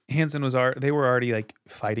 Hanson they were already like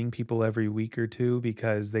fighting people every week or two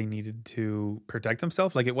because they needed to protect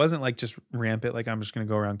themselves. Like it wasn't like just rampant, like I'm just going to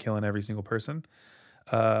go around killing every single person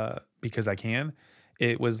because I can.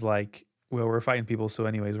 It was like, well, we're fighting people, so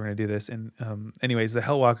anyways, we're going to do this. And anyways, the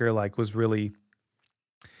Hellwalker like was really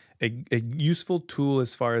a useful tool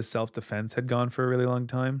as far as self-defense had gone for a really long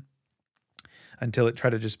time until it tried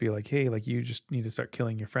to just be like, hey, like you just need to start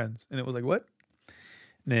killing your friends. And it was like, what?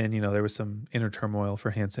 And then, there was some inner turmoil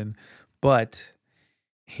for Hanson, but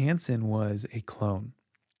Hanson was a clone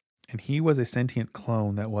and he was a sentient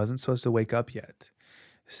clone that wasn't supposed to wake up yet.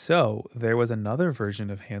 So there was another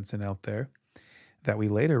version of Hanson out there that we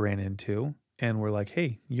later ran into and were like,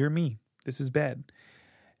 hey, you're me. This is bad.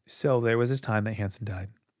 So there was this time that Hanson died.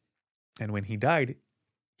 And when he died,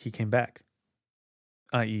 he came back,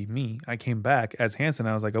 i.e. me. I came back as Hanson.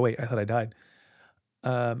 I was like, oh wait, I thought I died.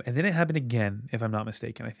 And then it happened again, if I'm not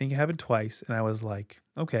mistaken. I think it happened twice. And I was like,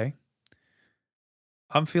 okay,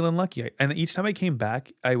 I'm feeling lucky. And each time I came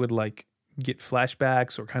back, I would like get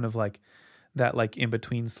flashbacks or kind of like that like in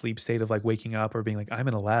between sleep state of like waking up or being like, I'm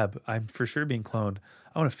in a lab. I'm for sure being cloned.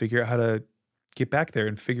 I want to figure out how to get back there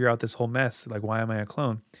and figure out this whole mess. Like, why am I a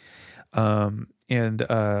clone?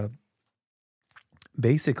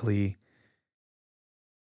 Basically,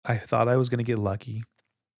 I thought I was going to get lucky.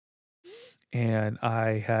 And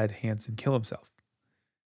I had Hanson kill himself.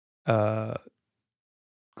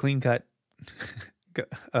 Clean cut.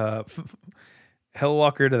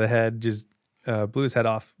 Hellwalker to the head, just blew his head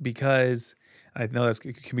off because I know it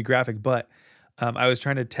can be graphic, but I was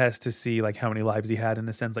trying to test to see like how many lives he had in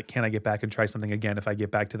a sense, like can I get back and try something again if I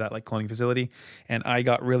get back to that like cloning facility? And I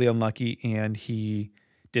got really unlucky and he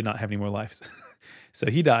did not have any more lives. So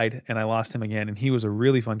he died and I lost him again. And he was a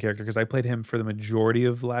really fun character because I played him for the majority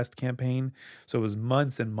of the last campaign. So it was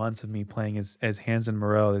months and months of me playing as Hanson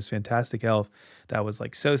Moreau, this fantastic elf that was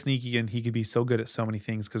like so sneaky and he could be so good at so many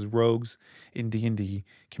things because rogues in D&D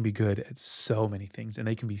can be good at so many things and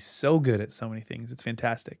they can be so good at so many things. It's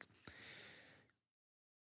fantastic.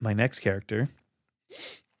 My next character,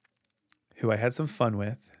 who I had some fun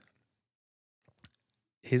with,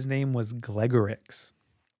 his name was Glegorix.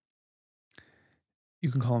 You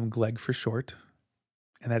can call him Gleg for short,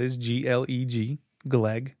 and that is Gleg,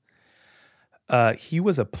 Gleg. He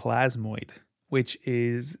was a plasmoid, which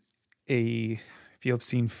is if you have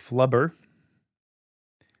seen Flubber,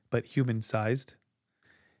 but human-sized.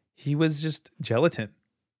 He was just gelatin.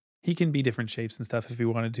 He can be different shapes and stuff if he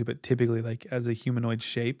wanted to, but typically like as a humanoid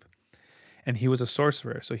shape. And he was a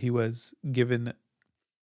sorcerer, so he was given,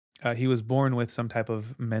 he was born with some type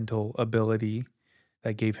of mental ability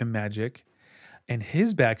that gave him magic. And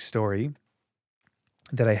his backstory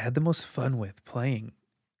that I had the most fun with playing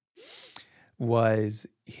was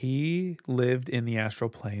he lived in the astral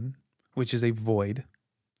plane, which is a void,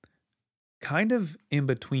 kind of in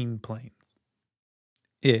between planes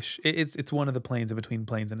ish. It's one of the planes in between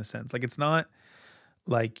planes in a sense. Like it's not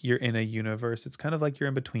like you're in a universe. It's kind of like you're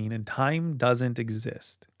in between and time doesn't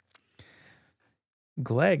exist.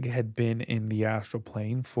 Gleg had been in the astral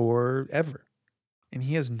plane forever and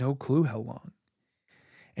he has no clue how long.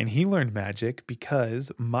 And he learned magic because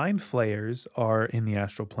mind flayers are in the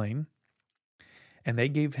astral plane and they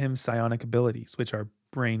gave him psionic abilities, which are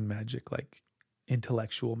brain magic, like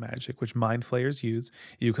intellectual magic, which mind flayers use.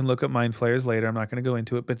 You can look up mind flayers later. I'm not going to go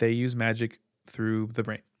into it, but they use magic through the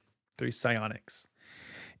brain, through psionics.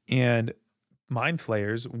 And mind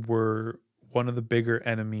flayers were one of the bigger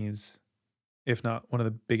enemies, if not one of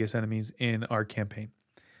the biggest enemies in our campaign.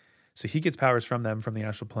 So he gets powers from them from the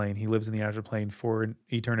astral plane. He lives in the astral plane for an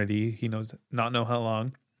eternity. He doesn't know how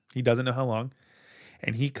long.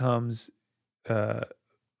 And he comes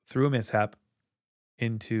through a mishap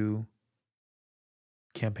into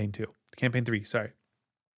campaign 3, sorry.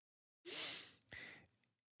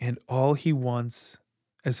 And all he wants,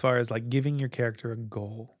 as far as like giving your character a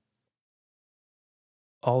goal,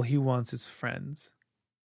 all he wants is friends.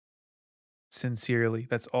 Sincerely,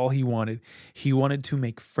 that's all he wanted. He wanted to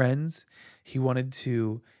make friends. He wanted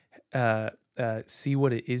to see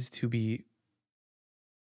what it is to be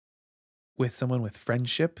with someone with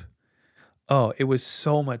friendship. Oh, it was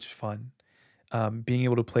so much fun being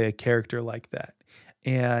able to play a character like that.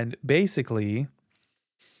 And basically,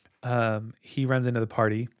 he runs into the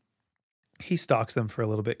party. He stalks them for a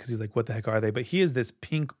little bit because he's like, what the heck are they? But he is this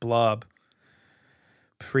pink blob.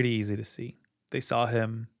 Pretty easy to see. They saw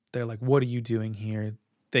him. They're like, what are you doing here?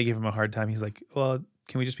 They give him a hard time. He's like, well,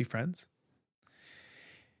 can we just be friends?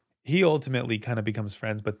 He ultimately kind of becomes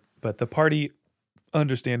friends, but the party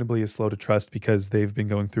understandably is slow to trust because they've been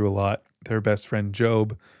going through a lot. Their best friend,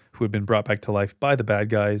 Job, who had been brought back to life by the bad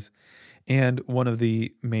guys. And one of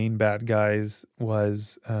the main bad guys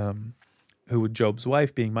was who Job's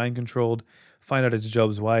wife being mind controlled. Find out it's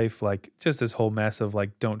Job's wife, like just this whole mess of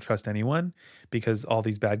like, don't trust anyone because all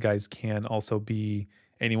these bad guys can also be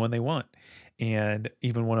anyone they want. And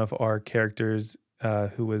even one of our characters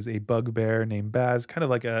who was a bugbear named Baz, kind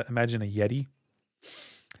of like imagine a Yeti,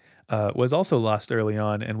 was also lost early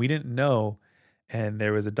on, and we didn't know. And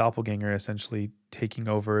there was a doppelganger essentially taking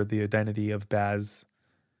over the identity of Baz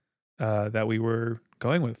that we were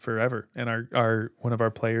going with forever. And our one of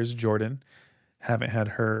our players, Jordan, haven't had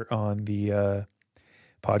her on the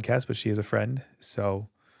podcast, but she is a friend. So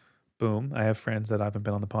boom, I have friends that haven't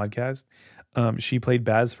been on the podcast. She played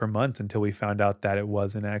Baz for months until we found out that it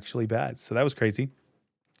wasn't actually Baz. So that was crazy.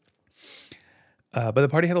 But the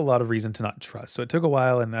party had a lot of reason to not trust. So it took a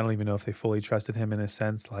while, and I don't even know if they fully trusted him in a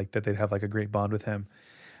sense, like that they'd have like a great bond with him.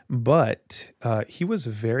 But he was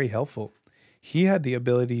very helpful. He had the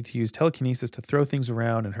ability to use telekinesis to throw things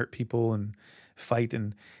around and hurt people and fight.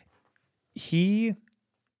 And he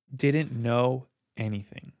didn't know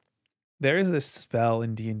anything. There is this spell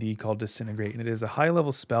in D&D called Disintegrate, and it is a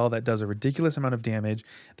high-level spell that does a ridiculous amount of damage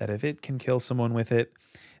that if it can kill someone with it,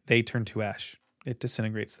 they turn to ash. It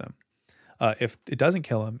disintegrates them. If it doesn't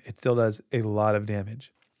kill them, it still does a lot of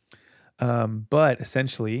damage. But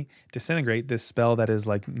essentially, Disintegrate, this spell that is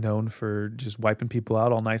like known for just wiping people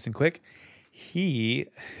out all nice and quick, he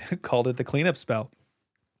called it the cleanup spell.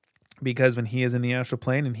 Because when he is in the astral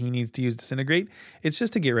plane and he needs to use Disintegrate, it's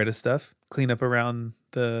just to get rid of stuff, clean up around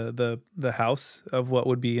the house of what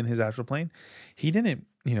would be in his astral plane. He didn't,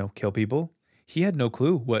 kill people. He had no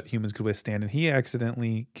clue what humans could withstand, and he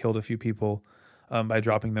accidentally killed a few people by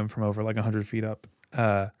dropping them from over like 100 feet up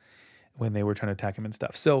when they were trying to attack him and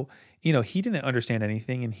stuff. So, he didn't understand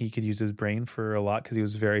anything, and he could use his brain for a lot because he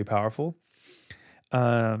was very powerful.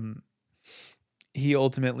 He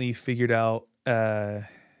ultimately figured out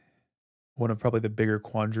one of probably the bigger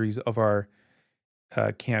quandaries of our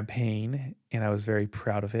campaign, and I was very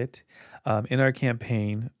proud of it. In our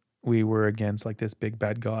campaign, we were against like this big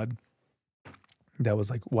bad god that was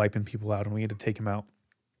like wiping people out, and we had to take him out.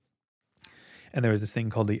 And there was this thing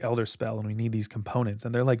called the Elder Spell, and we need these components,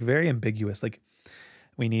 and they're like very ambiguous. Like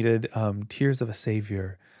we needed Tears of a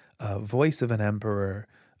Savior, Voice of an Emperor,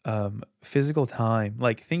 Physical Time,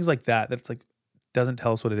 like things like that. That's like doesn't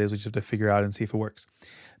tell us what it is. We just have to figure out and see if it works.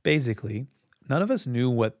 Basically, none of us knew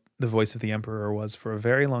what the Voice of the Emperor was for a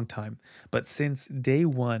very long time. But since day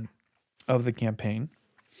one of the campaign,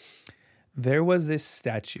 there was this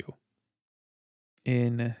statue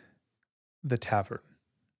in the tavern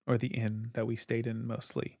or the inn that we stayed in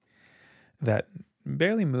mostly that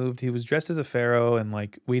barely moved. He was dressed as a pharaoh and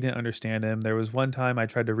like we didn't understand him. There was one time I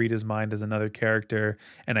tried to read his mind as another character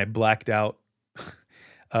and I blacked out.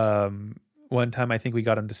 One time I think we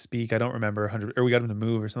got him to speak. I don't remember or we got him to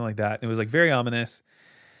move or something like that. It was like very ominous.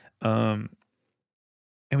 And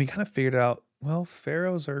we kind of figured out, well,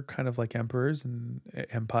 pharaohs are kind of like emperors and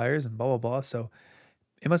empires and blah, blah, blah. So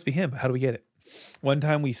it must be him. But how do we get it? One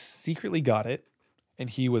time we secretly got it and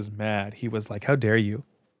he was mad. He was like, how dare you?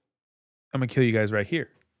 I'm going to kill you guys right here.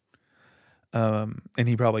 And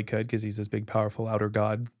he probably could because he's this big, powerful outer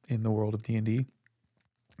god in the world of D&D.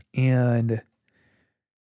 And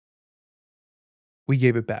we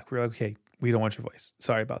gave it back. We were like, okay, we don't want your voice.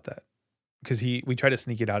 Sorry about that. Because we tried to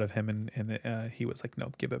sneak it out of him and he was like,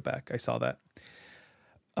 nope, give it back. I saw that.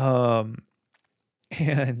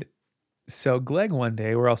 And so Gleg, one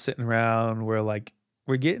day, we're all sitting around,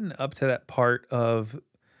 we're getting up to that part of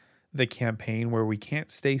the campaign where we can't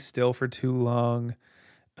stay still for too long.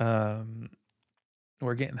 Um,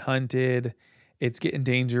 we're getting hunted. It's getting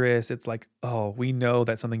dangerous. It's like, oh, we know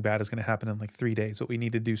that something bad is going to happen in like 3 days, but we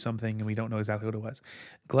need to do something and we don't know exactly what it was.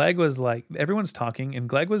 Gleg was like, everyone's talking, and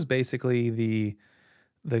Gleg was basically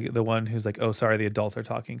the one who's like, oh, sorry, the adults are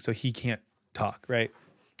talking, so he can't talk, right?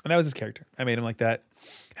 And that was his character. I made him like that.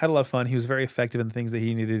 Had a lot of fun. He was very effective in the things that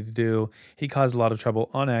he needed to do. He caused a lot of trouble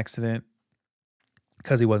on accident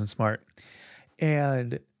because he wasn't smart.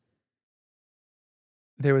 And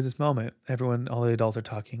there was this moment, all the adults are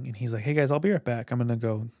talking, and he's like, hey guys, I'll be right back. I'm going to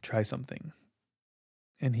go try something.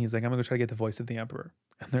 And he's like, I'm going to go try to get the voice of the emperor.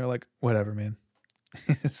 And they're like, whatever, man.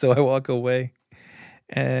 So I walk away,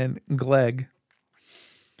 and Gleg,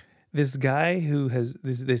 this guy who has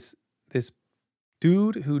this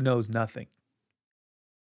dude who knows nothing.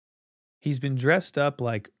 He's been dressed up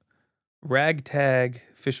like ragtag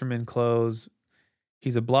fisherman clothes.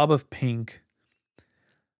 He's a blob of pink,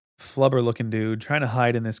 flubber looking dude trying to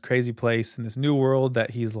hide in this crazy place in this new world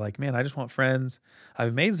that he's like, man, I just want friends.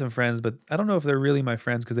 I've made some friends, but I don't know if they're really my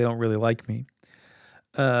friends because they don't really like me.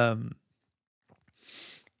 And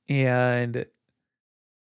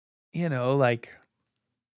you know, like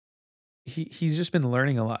he's just been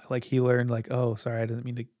learning a lot. Like he learned like, oh, sorry, I didn't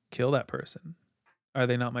mean to kill that person. Are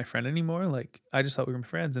they not my friend anymore? Like, I just thought we were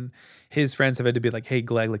friends. And his friends have had to be like, hey,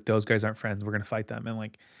 Gleg, like those guys aren't friends. We're going to fight them. And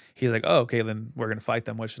like, he's like, oh, okay, then we're going to fight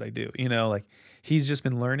them. What should I do? You know, like he's just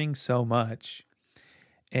been learning so much.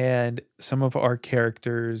 And some of our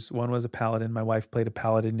characters, one was a paladin. My wife played a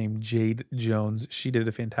paladin named Jade Jones. She did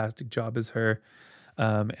a fantastic job as her.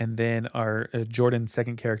 And then our Jordan's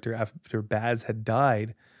second character after Baz had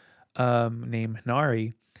died, named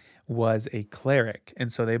Nari, was a cleric,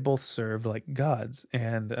 and so they both served like gods.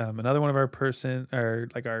 And another one of our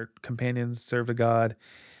our companions served a god.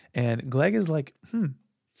 And Gleg is like,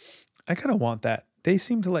 I kind of want that. They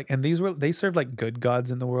seem to like, and they served like good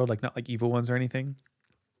gods in the world, like not like evil ones or anything.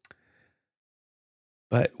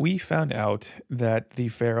 But we found out that the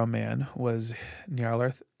pharaoh man was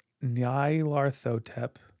Nyarlathotep,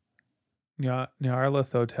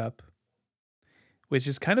 which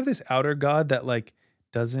is kind of this outer god that like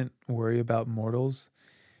doesn't worry about mortals,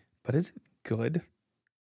 but isn't good.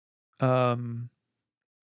 And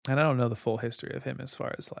I don't know the full history of him as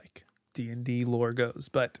far as like DnD lore goes,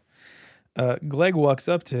 but Gleg walks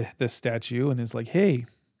up to this statue and is like, hey,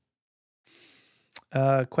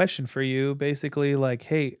 question for you. Basically like,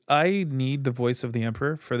 hey, I need the voice of the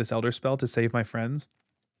emperor for this elder spell to save my friends.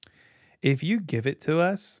 If you give it to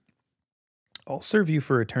us, I'll serve you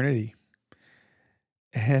for eternity.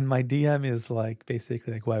 And my DM is like,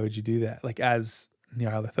 basically like, why would you do that? Like as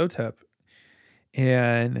Nyarlathotep.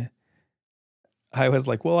 And I was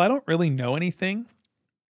like, well, I don't really know anything.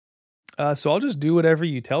 So I'll just do whatever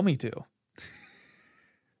you tell me to.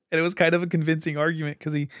 And it was kind of a convincing argument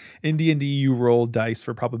because in D&D, you roll dice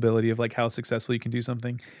for probability of like how successful you can do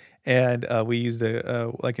something. And we used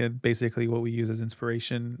basically what we use as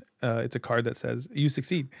inspiration. It's a card that says you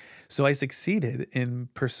succeed. So I succeeded in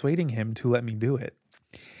persuading him to let me do it.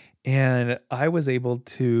 And I was able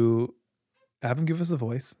to have him give us a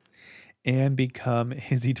voice and become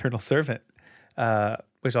his eternal servant,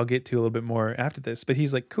 which I'll get to a little bit more after this. But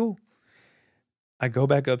he's like, cool. I go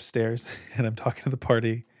back upstairs and I'm talking to the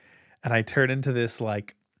party, and I turn into this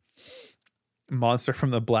like monster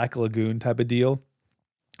from the Black Lagoon type of deal.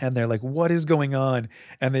 And they're like, what is going on?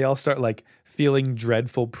 And they all start like feeling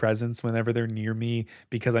dreadful presence whenever they're near me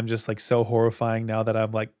because I'm just like so horrifying now that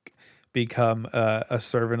I'm like become a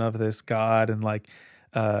servant of this god. And like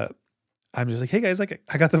I'm just like, hey guys, like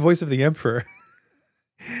I got the voice of the emperor.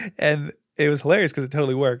 And it was hilarious because it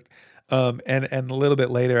totally worked. And a little bit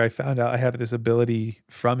later I found out I had this ability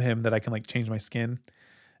from him that I can like change my skin,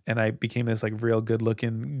 and I became this like real good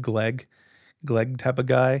looking Gleg type of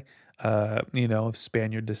guy, of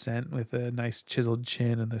Spaniard descent with a nice chiseled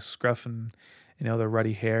chin and the scruff and the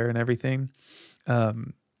ruddy hair and everything.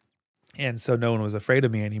 And so no one was afraid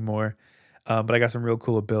of me anymore. But I got some real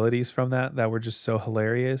cool abilities from that were just so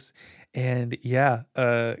hilarious. And yeah,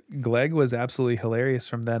 Gleg was absolutely hilarious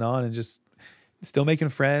from then on, and just still making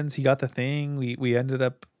friends. He got the thing. We ended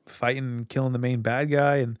up fighting and killing the main bad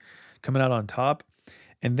guy and coming out on top.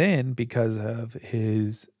 And then because of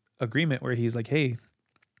his agreement where he's like, hey,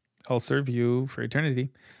 I'll serve you for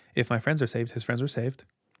eternity. If my friends are saved, his friends were saved.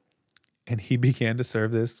 And he began to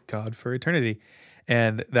serve this god for eternity.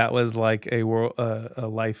 And that was like a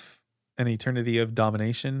life, an eternity of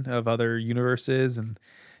domination of other universes. And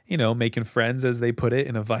making friends, as they put it,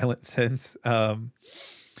 in a violent sense,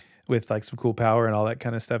 with like some cool power and all that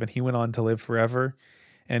kind of stuff. And he went on to live forever.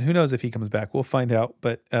 And who knows if he comes back? We'll find out.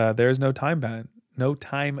 But there's no time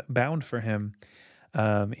bound for him.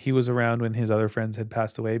 He was around when his other friends had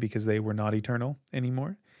passed away because they were not eternal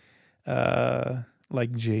anymore,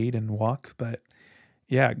 like Jade and Walk. But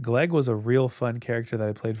yeah, Gleg was a real fun character that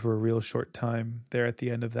I played for a real short time there at the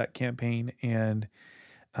end of that campaign, and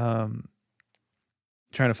trying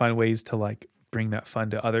to find ways to like bring that fun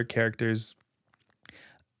to other characters.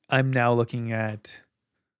 I'm now looking at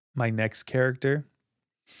my next character.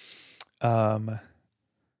 I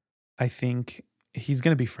think he's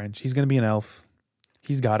going to be French. He's going to be an elf.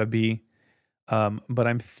 He's got to be. But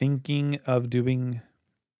I'm thinking of doing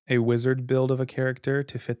a wizard build of a character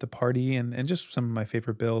to fit the party, and just some of my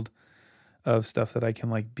favorite build of stuff that I can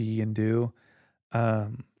like be and do.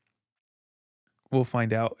 We'll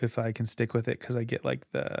find out if I can stick with it, because I get like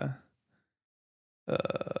the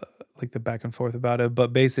back and forth about it.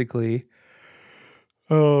 But basically,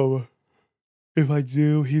 if I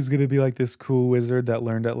do, he's going to be like this cool wizard that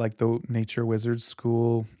learned at like the nature wizard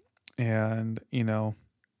school. And, he's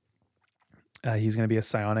going to be a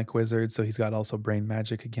psionic wizard. So he's got also brain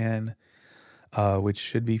magic again, which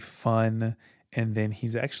should be fun. And then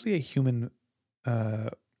he's actually a human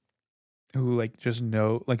who like just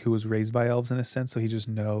who was raised by elves in a sense. So he just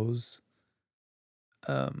knows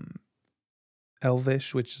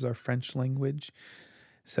Elvish, which is our French language.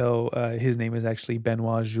 So his name is actually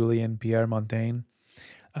Benoit Julien Pierre Montaigne.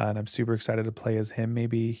 And I'm super excited to play as him,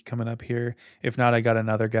 maybe coming up here. If not, I got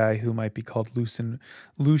another guy who might be called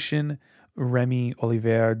Lucien Remy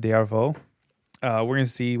Olivier D'Arvaux. We're going to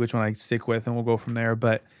see which one I stick with, and we'll go from there.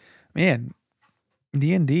 But man,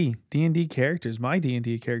 D&D characters, my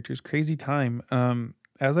D&D characters, crazy time.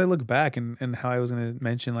 As I look back and how I was going to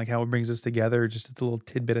mention like how it brings us together, just a little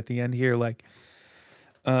tidbit at the end here, like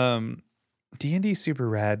D&D super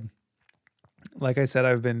rad. Like I said,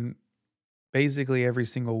 I've been basically every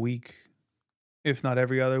single week, if not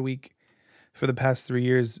every other week, for the past 3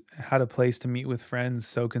 years, had a place to meet with friends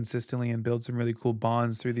so consistently and build some really cool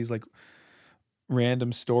bonds through these like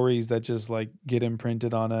random stories that just like get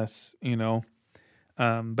imprinted on us,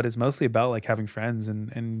 but it's mostly about like having friends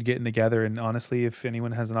and getting together. And honestly, if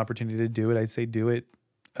anyone has an opportunity to do it, I'd say do it,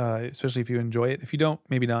 especially if you enjoy it. If you don't,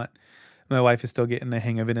 maybe not. My wife is still getting the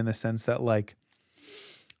hang of it, in the sense that like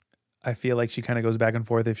I feel like she kind of goes back and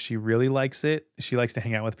forth. If she really likes it, she likes to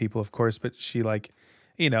hang out with people, of course, but she like,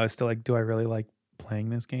 it's still like, do I really like playing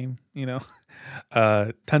this game?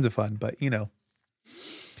 Tons of fun, but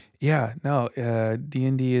yeah, no,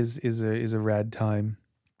 D&D is a rad time,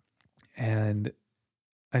 and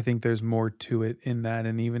I think there's more to it in that.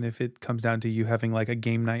 And even if it comes down to you having like a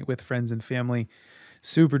game night with friends and family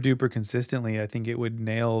super duper consistently, I think it would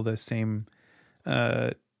nail the same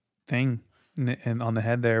thing and on the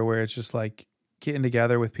head there, where it's just like getting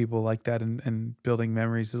together with people like that and building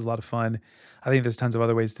memories is a lot of fun. I think there's tons of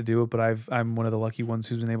other ways to do it, but I'm one of the lucky ones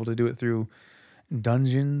who's been able to do it through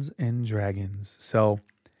Dungeons and Dragons. So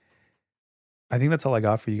I think that's all I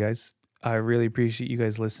got for you guys. I really appreciate you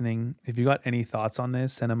guys listening. If you got any thoughts on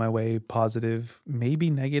this, send them my way. Positive,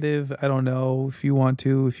 maybe negative. I don't know. If you want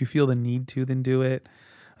to, if you feel the need to, then do it.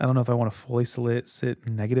 I don't know if I want to fully solicit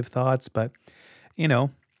negative thoughts, but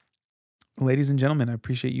ladies and gentlemen, I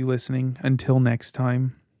appreciate you listening. Until next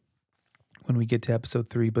time, when we get to episode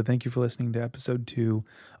 3, but thank you for listening to episode 2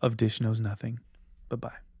 of Dish Knows Nothing.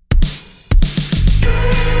 Bye-bye.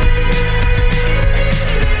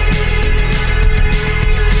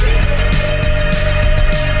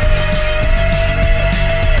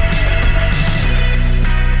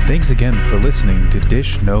 Thanks again for listening to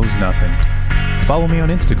Dish Knows Nothing. Follow me on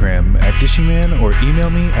Instagram at Dishyman, or email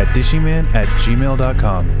me at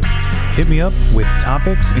dishyman@gmail.com. Hit me up with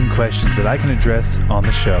topics and questions that I can address on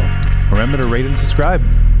the show. Remember to rate and subscribe.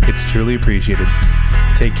 It's truly appreciated.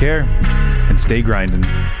 Take care and stay grinding.